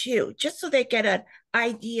 1 and 2, just so they get an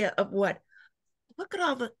idea of what. Look at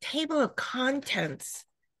all the table of contents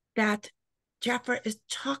that Jafra is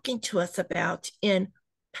talking to us about in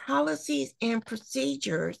policies and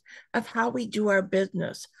procedures of how we do our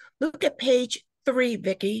business. Look at page 3,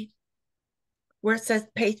 Vicki, where it says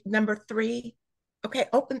page number 3. Okay,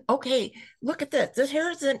 look at this.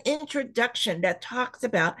 Here's an introduction that talks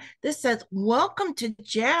about, this says, welcome to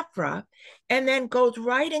Jafra, and then goes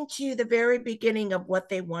right into the very beginning of what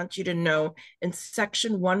they want you to know in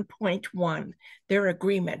section 1.1, their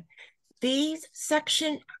agreement. These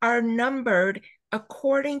sections are numbered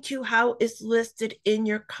according to how it's listed in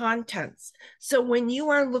your contents. So when you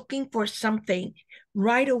are looking for something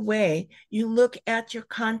right away, you look at your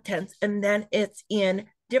contents and then it's in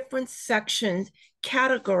different sections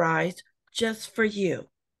categorized just for you.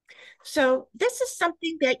 So this is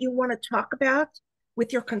something that you want to talk about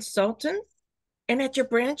with your consultants and at your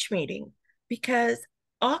branch meeting, because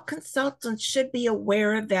all consultants should be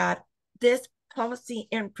aware that this policy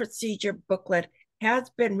and procedure booklet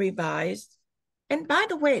has been revised. And by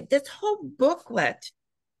the way, this whole booklet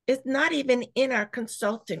is not even in our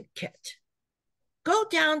consultant kit. Go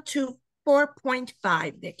down to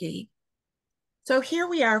 4.5, Vicki. So here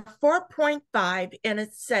we are, 4.5, and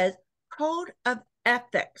it says Code of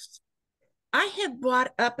Ethics. I have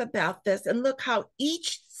brought up about this, and look how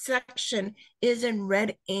each section is in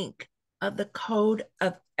red ink of the Code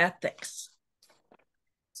of Ethics.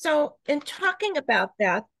 So in talking about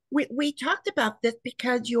that, we talked about this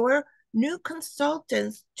because your new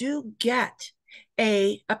consultants do get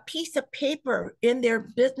a piece of paper in their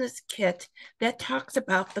business kit that talks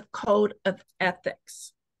about the Code of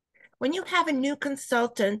Ethics. When you have a new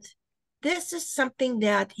consultant, this is something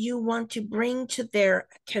that you want to bring to their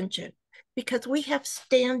attention, because we have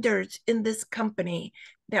standards in this company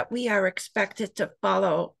that we are expected to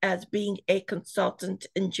follow as being a consultant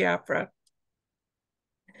in Jafra.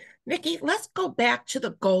 Vicki, let's go back to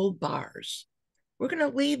the gold bars. We're going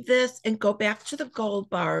to leave this and go back to the gold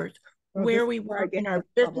bars where we were in our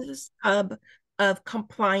business hub of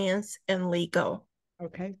compliance and legal.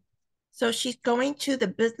 Okay. So she's going to the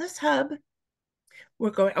business hub. We're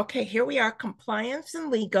going, okay, here we are, compliance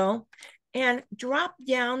and legal, and drop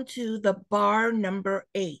down to the bar number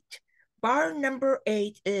 8. Bar number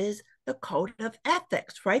 8 is the Code of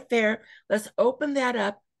Ethics right there. Let's open that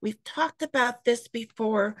up. We've talked about this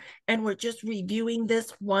before, and we're just reviewing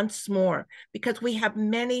this once more because we have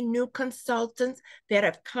many new consultants that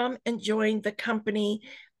have come and joined the company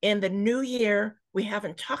in the new year. We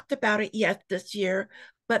haven't talked about it yet this year,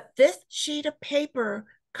 but this sheet of paper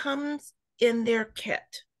comes in their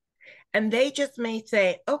kit, and they just may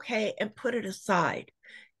say, okay, and put it aside.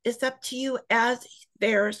 It's up to you as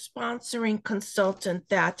their sponsoring consultant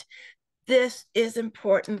that this is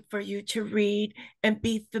important for you to read and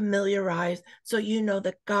be familiarized so you know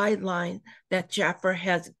the guidelines that Jafra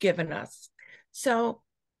has given us. So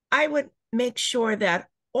I would make sure that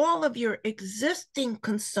all of your existing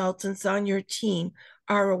consultants on your team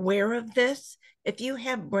are aware of this. If you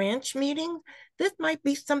have branch meetings, this might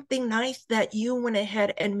be something nice that you went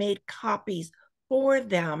ahead and made copies for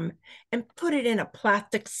them and put it in a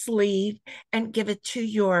plastic sleeve and give it to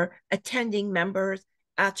your attending members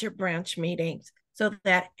at your branch meetings so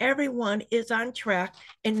that everyone is on track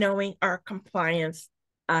in knowing our compliance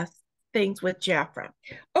things with Jafra.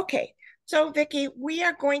 Okay, so Vicki, we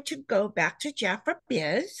are going to go back to Jafra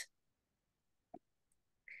Biz.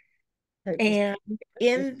 And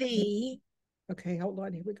in the... Okay, hold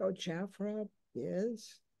on, here we go, Jafra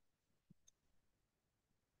Biz.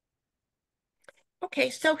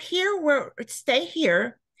 Okay, so here stay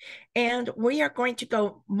here, and we are going to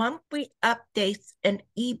go monthly updates and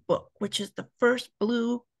ebook, which is the first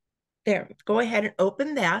blue there. Go ahead and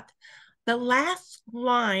open that. The last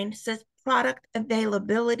line says product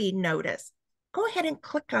availability notice. Go ahead and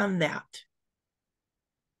click on that.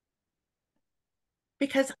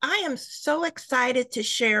 Because I am so excited to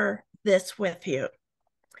share this with you.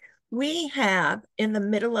 We have, in the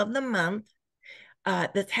middle of the month,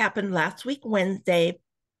 this happened last week, Wednesday,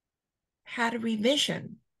 had a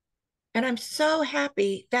revision. And I'm so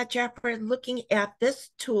happy that Jeffrey is looking at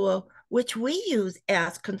this tool, which we use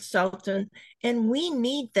as consultants, and we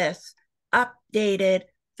need this updated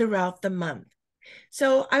throughout the month.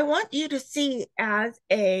 So I want you to see as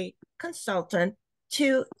a consultant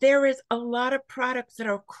there is a lot of products that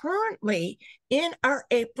are currently in our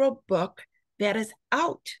April book that is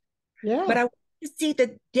out. Yeah. But I want to see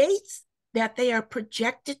the dates that they are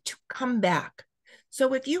projected to come back.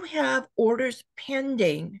 So if you have orders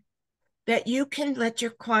pending, that you can let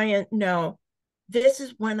your client know, this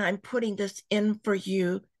is when I'm putting this in for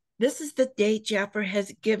you. This is the date Jaffer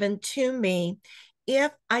has given to me.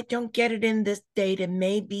 If I don't get it in this date, it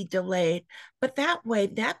may be delayed. But that way,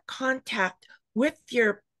 that contact with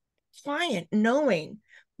your client, knowing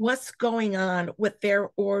what's going on with their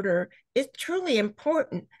order, is truly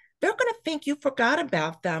important. They're going to think you forgot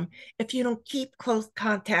about them if you don't keep close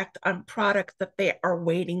contact on products that they are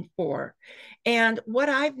waiting for. And what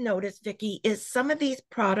I've noticed, Vicki, is some of these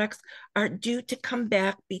products are due to come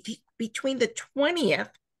back between the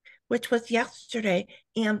 20th, which was yesterday,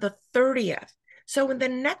 and the 30th. So in the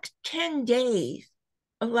next 10 days,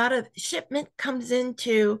 a lot of shipment comes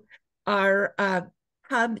into our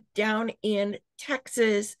hub down in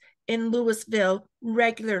Texas, in Louisville,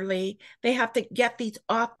 regularly. They have to get these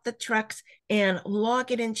off the trucks and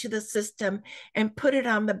log it into the system and put it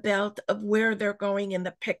on the belt of where they're going in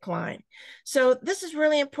the pick line. So this is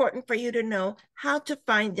really important for you to know how to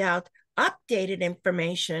find out updated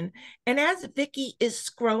information. And as Vicki is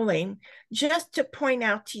scrolling, just to point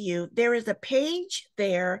out to you, there is a page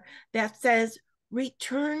there that says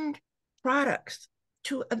returned products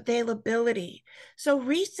to availability. So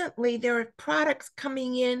recently there are products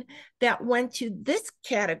coming in that went to this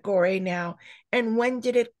category now. And when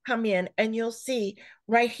did it come in? And you'll see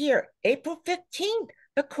right here, April 15th,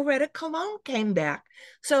 the Coretta cologne came back.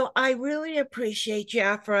 So I really appreciate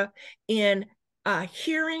Jafra in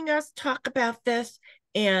hearing us talk about this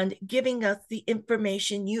and giving us the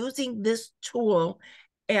information using this tool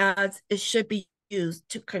as it should be used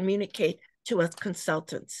to communicate to us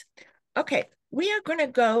consultants. Okay, we are going to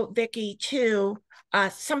go, Vicki, to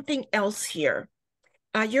something else here.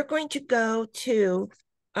 You're going to go to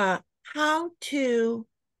how to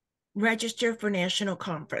register for national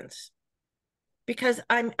conference, because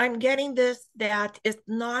I'm getting this that it's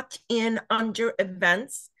not in under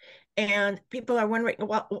events, and people are wondering,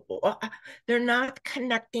 well, they're not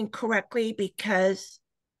connecting correctly because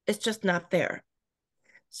it's just not there.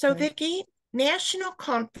 So, okay. Vicki, national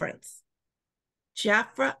conference,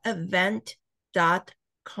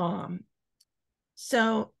 JafraEvent.com.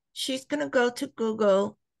 So she's going to go to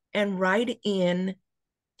Google and write in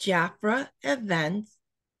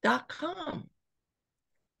JafraEvents.com.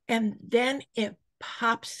 And then it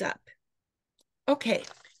pops up. Okay,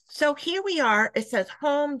 so here we are. It says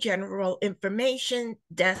home, general information,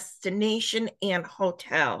 destination, and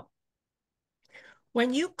hotel.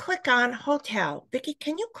 When you click on hotel, Vicki,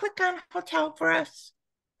 can you click on hotel for us?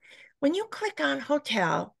 When you click on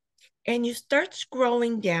hotel and you start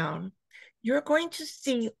scrolling down, you're going to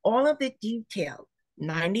see all of the details.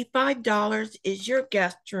 $95 is your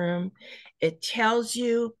guest room. It tells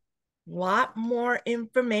you a lot more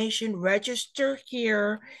information. Register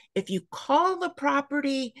here. If you call the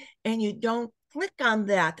property and you don't click on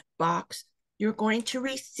that box, you're going to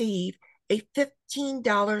receive a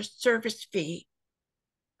 $15 service fee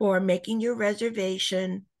for making your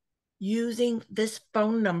reservation using this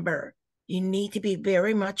phone number. You need to be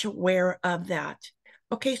very much aware of that.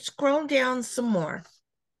 Okay, scroll down some more.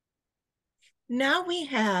 now we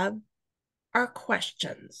have our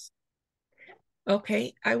questions.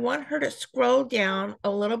 Okay, I want her to scroll down a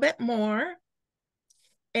little bit more.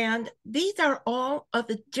 And these are all of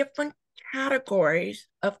the different categories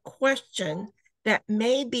of questions that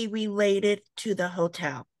may be related to the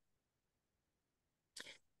hotel.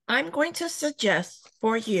 I'm going to suggest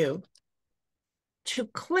for you to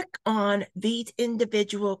click on these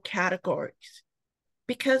individual categories,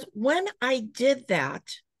 because when I did that,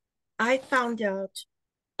 I found out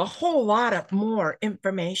a whole lot of more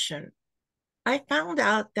information. I found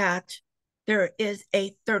out that there is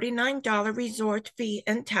a $39 resort fee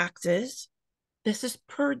and taxes. This is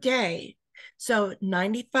per day. So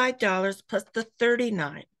 $95 plus the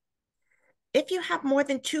 39. If you have more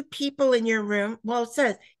than 2 people in your room, well, it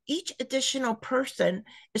says each additional person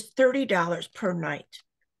is $30 per night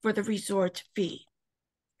for the resort fee.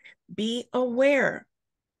 Be aware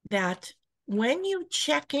that when you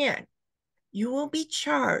check in, you will be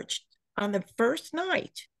charged on the first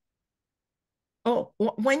night. Oh,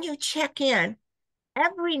 when you check in,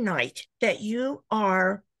 every night that you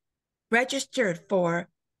are registered for,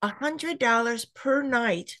 $100 per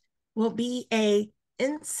night will be a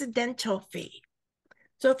incidental fee.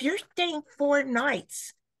 So if you're staying 4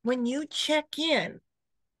 nights, when you check in,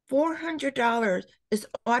 $400 is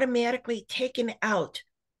automatically taken out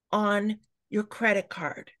on your credit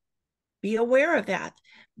card. Be aware of that.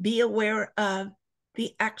 Be aware of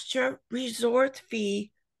the extra resort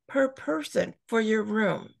fee per person for your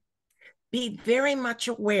room. Be very much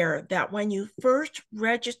aware that when you first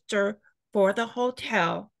register for the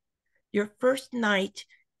hotel, your first night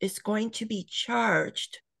is going to be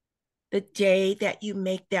charged the day that you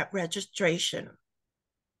make that registration.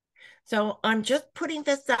 So I'm just putting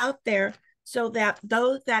this out there so that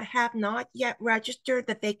those that have not yet registered,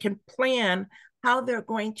 that they can plan how they're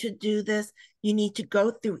going to do this. You need to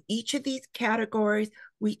go through each of these categories.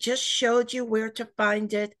 We just showed you where to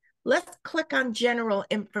find it. Let's click on general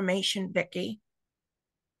information, Vicki.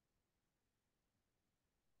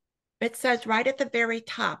 It says right at the very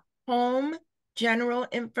top, home, general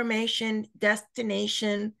information,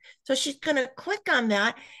 destination. So she's going to click on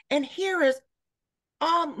that, and here is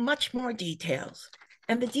all much more details.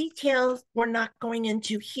 And the details we're not going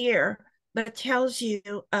into here, but it tells you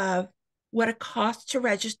of what it costs to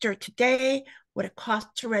register today, what it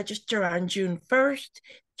costs to register on June 1st.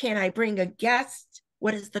 Can I bring a guest?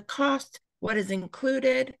 What is the cost? What is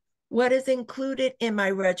included? What is included in my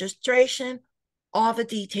registration? All the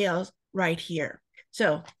details right here.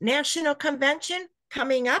 So National Convention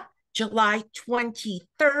coming up July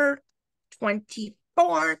 23rd,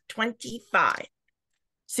 24, 25.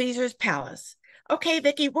 Caesar's Palace. Okay,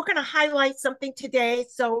 Vicki, we're going to highlight something today.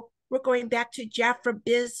 So we're going back to Jeff for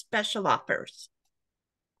Biz Special Offers.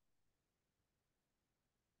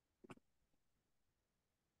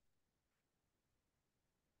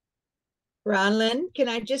 Ronlyn, can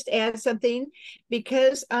I just add something?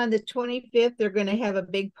 Because on the 25th, they're going to have a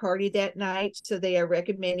big party that night. So they are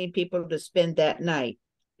recommending people to spend that night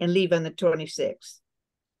and leave on the 26th.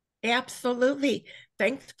 Absolutely.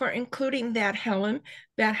 Thanks for including that, Helen.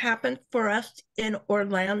 That happened for us in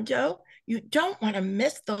Orlando. You don't want to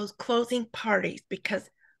miss those closing parties, because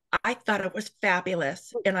I thought it was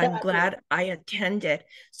fabulous, and I'm glad I attended.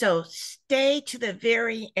 So stay to the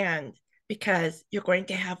very end, because you're going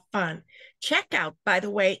to have fun. Checkout, by the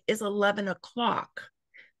way, is 11 o'clock.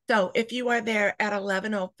 So if you are there at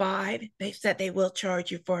 11:05, they said they will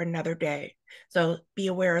charge you for another day. So be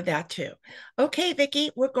aware of that too. Okay,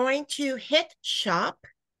 Vicki, we're going to hit shop.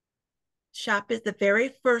 Shop is the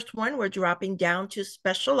very first one. We're dropping down to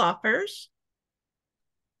special offers.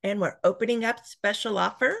 And we're opening up special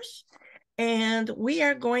offers. And we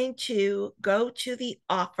are going to go to the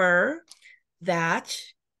offer that,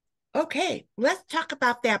 okay, let's talk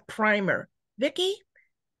about that primer. Vicki,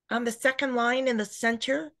 on the second line in the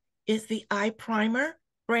center is the eye primer,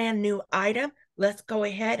 brand new item. Let's go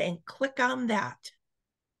ahead and click on that.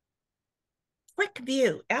 Quick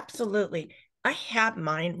view, absolutely. I have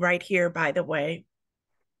mine right here, by the way.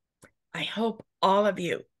 I hope all of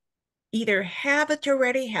you either have it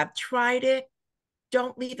already, have tried it.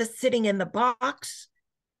 Don't leave it sitting in the box.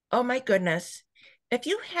 Oh my goodness. If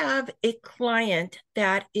you have a client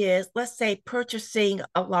that is, let's say, purchasing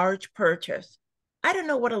a large purchase, I don't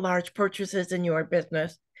know what a large purchase is in your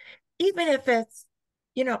business, even if it's,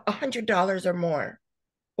 $100 or more,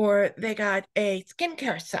 or they got a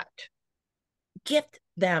skincare set, gift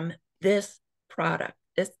them this product.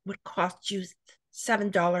 This would cost you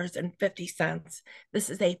 $7.50. This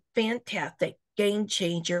is a fantastic game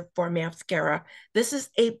changer for mascara. This is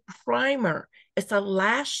a primer. It's a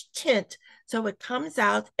lash tint, so it comes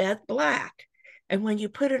out as black. And when you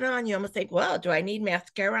put it on, you almost think, well, do I need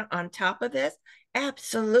mascara on top of this?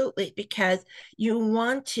 Absolutely, because you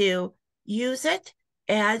want to use it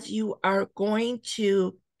as you are going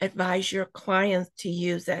to advise your clients to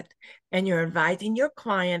use it. And you're advising your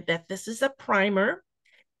client that this is a primer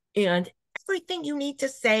and everything you need to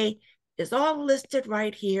say is all listed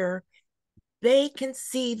right here. They can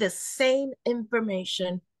see the same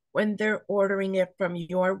information when they're ordering it from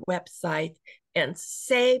your website and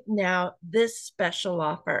save now this special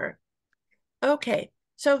offer. Okay,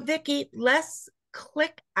 so Vicki, let's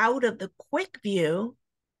click out of the quick view,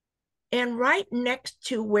 and right next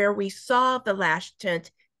to where we saw the lash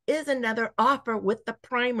tint is another offer with the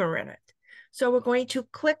primer in it. So we're going to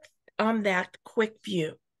click on that quick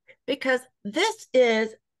view because this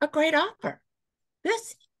is a great offer.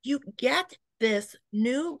 You get this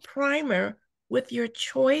new primer with your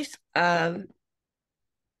choice of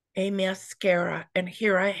a mascara. And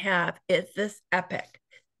here I have is this Epic.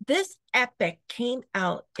 This Epic came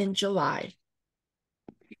out in July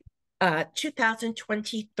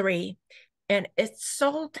 2023, and it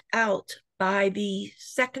sold out by the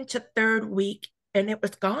second to third week, and it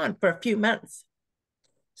was gone for a few months.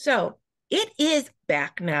 So it is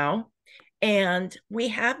back now, and we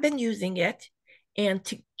have been using it, and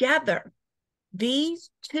together, these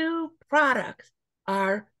two products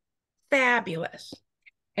are fabulous.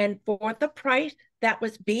 And for the price that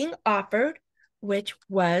was being offered, which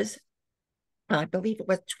was, I believe it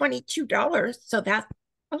was $22, so that's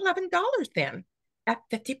 $11 then at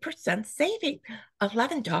 50% saving.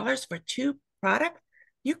 $11 for two products.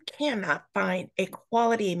 You cannot find a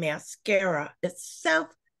quality mascara itself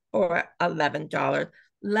for $11,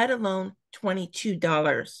 let alone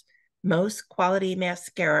 $22. Most quality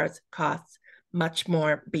mascaras cost much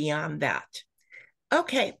more beyond that.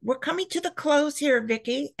 Okay, we're coming to the close here,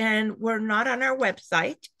 Vicki, and we're not on our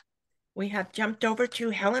website. We have jumped over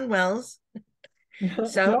to Helen Wells.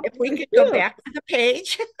 So No, if we could go back to the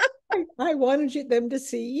page. I wanted them to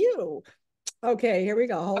see you. Okay, here we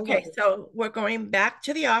go. Hold Okay, on. so we're going back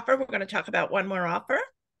to the offer. We're going to talk about one more offer.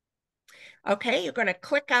 Okay, you're going to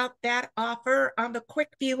click out that offer on the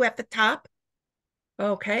quick view at the top.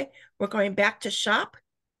 Okay, we're going back to shop.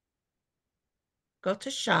 Go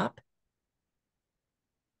to shop.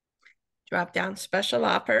 Drop down special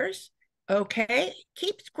offers. Okay,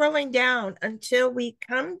 keep scrolling down until we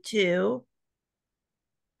come to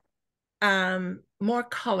more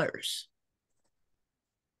colors.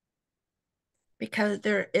 Because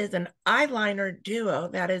there is an eyeliner duo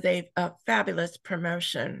that is a fabulous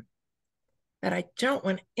promotion that I don't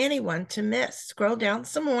want anyone to miss. Scroll down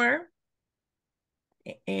some more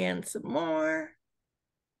and some more.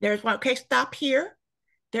 There's one. Okay, stop here.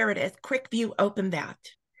 There it is. Quick view, open that.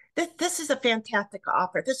 This is a fantastic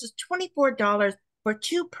offer. This is $24 for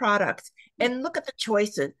two products. And look at the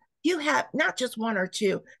choices. You have not just one or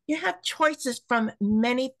two, you have choices from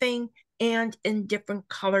many things and in different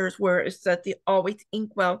colors, where it says the Always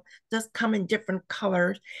Inkwell does come in different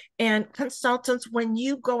colors. And consultants, when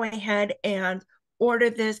you go ahead and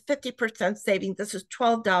order this 50% savings, this is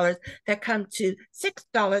 $12 that come to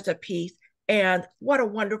 $6 a piece. And what a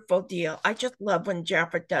wonderful deal. I just love when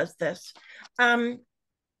Jennifer does this.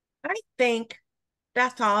 I think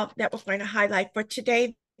that's all that we're going to highlight for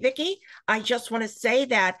today, Vicki. I just want to say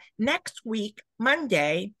that next week,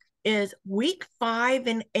 Monday, is week 5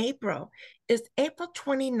 in April. It's April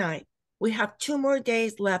 29th. We have 2 more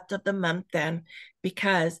days left of the month then,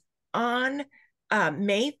 because on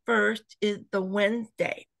May 1st is the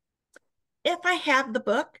Wednesday. If I have the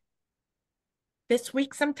book this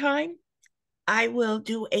week sometime, I will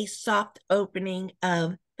do a soft opening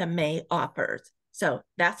of the May offers. So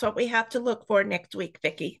that's what we have to look for next week,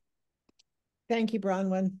 Vicki. Thank you,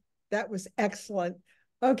 Bronwyn. That was excellent.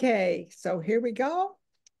 Okay, so here we go.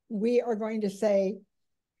 We are going to say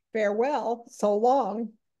farewell, so long.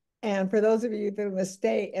 And for those of you that are going to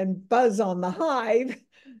stay and buzz on the Hive,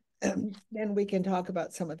 then we can talk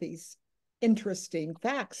about some of these interesting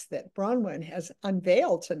facts that Bronwyn has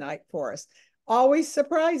unveiled tonight for us. Always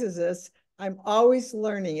surprises us. I'm always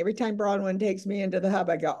learning. Every time Bronwyn takes me into the hub,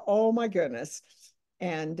 I go, oh my goodness.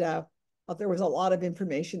 And there was a lot of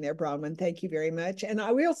information there, Bronwyn. Thank you very much. And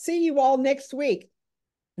I will see you all next week.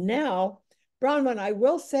 Now, Bronwyn, I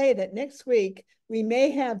will say that next week we may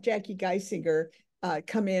have Jackie Geisinger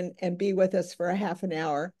come in and be with us for a half an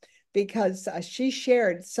hour, because she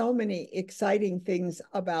shared so many exciting things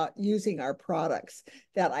about using our products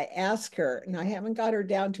that I asked her, and I haven't got her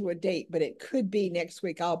down to a date, but it could be next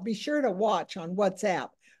week. I'll be sure to watch on WhatsApp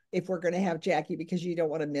if we're going to have Jackie, because you don't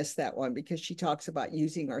want to miss that one, because she talks about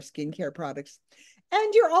using our skincare products.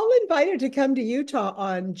 And you're all invited to come to Utah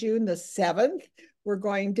on June the 7th. We're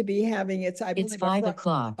going to be having It's 5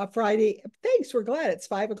 o'clock. A Friday. Thanks. We're glad it's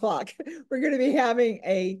 5 o'clock. We're going to be having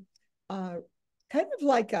a kind of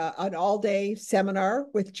like an all-day seminar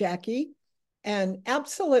with Jackie. And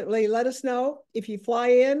absolutely let us know if you fly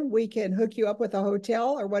in, we can hook you up with a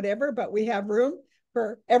hotel or whatever, but we have room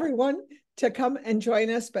for everyone to come and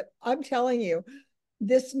join us. But I'm telling you,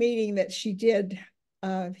 this meeting that she did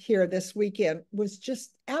here this weekend was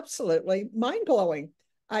just absolutely mind-blowing.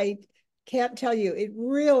 I can't tell you, it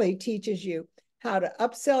really teaches you how to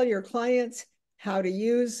upsell your clients, how to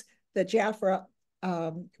use the Jafra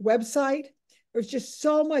website. There's just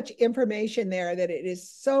so much information there that it is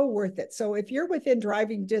so worth it. So if you're within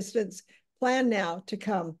driving distance, plan now to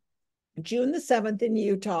come June the 7th in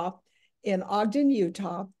Utah, in Ogden,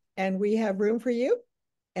 Utah, and we have room for you.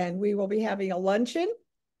 And we will be having a luncheon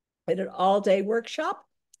and an all-day workshop.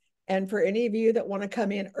 And for any of you that want to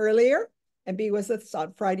come in earlier and be with us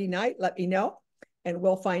on Friday night, let me know, and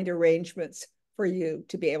we'll find arrangements for you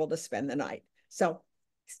to be able to spend the night. So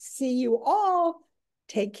see you all.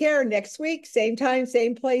 Take care next week, same time,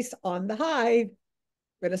 same place on the Hive.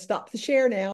 We're going to stop the share now.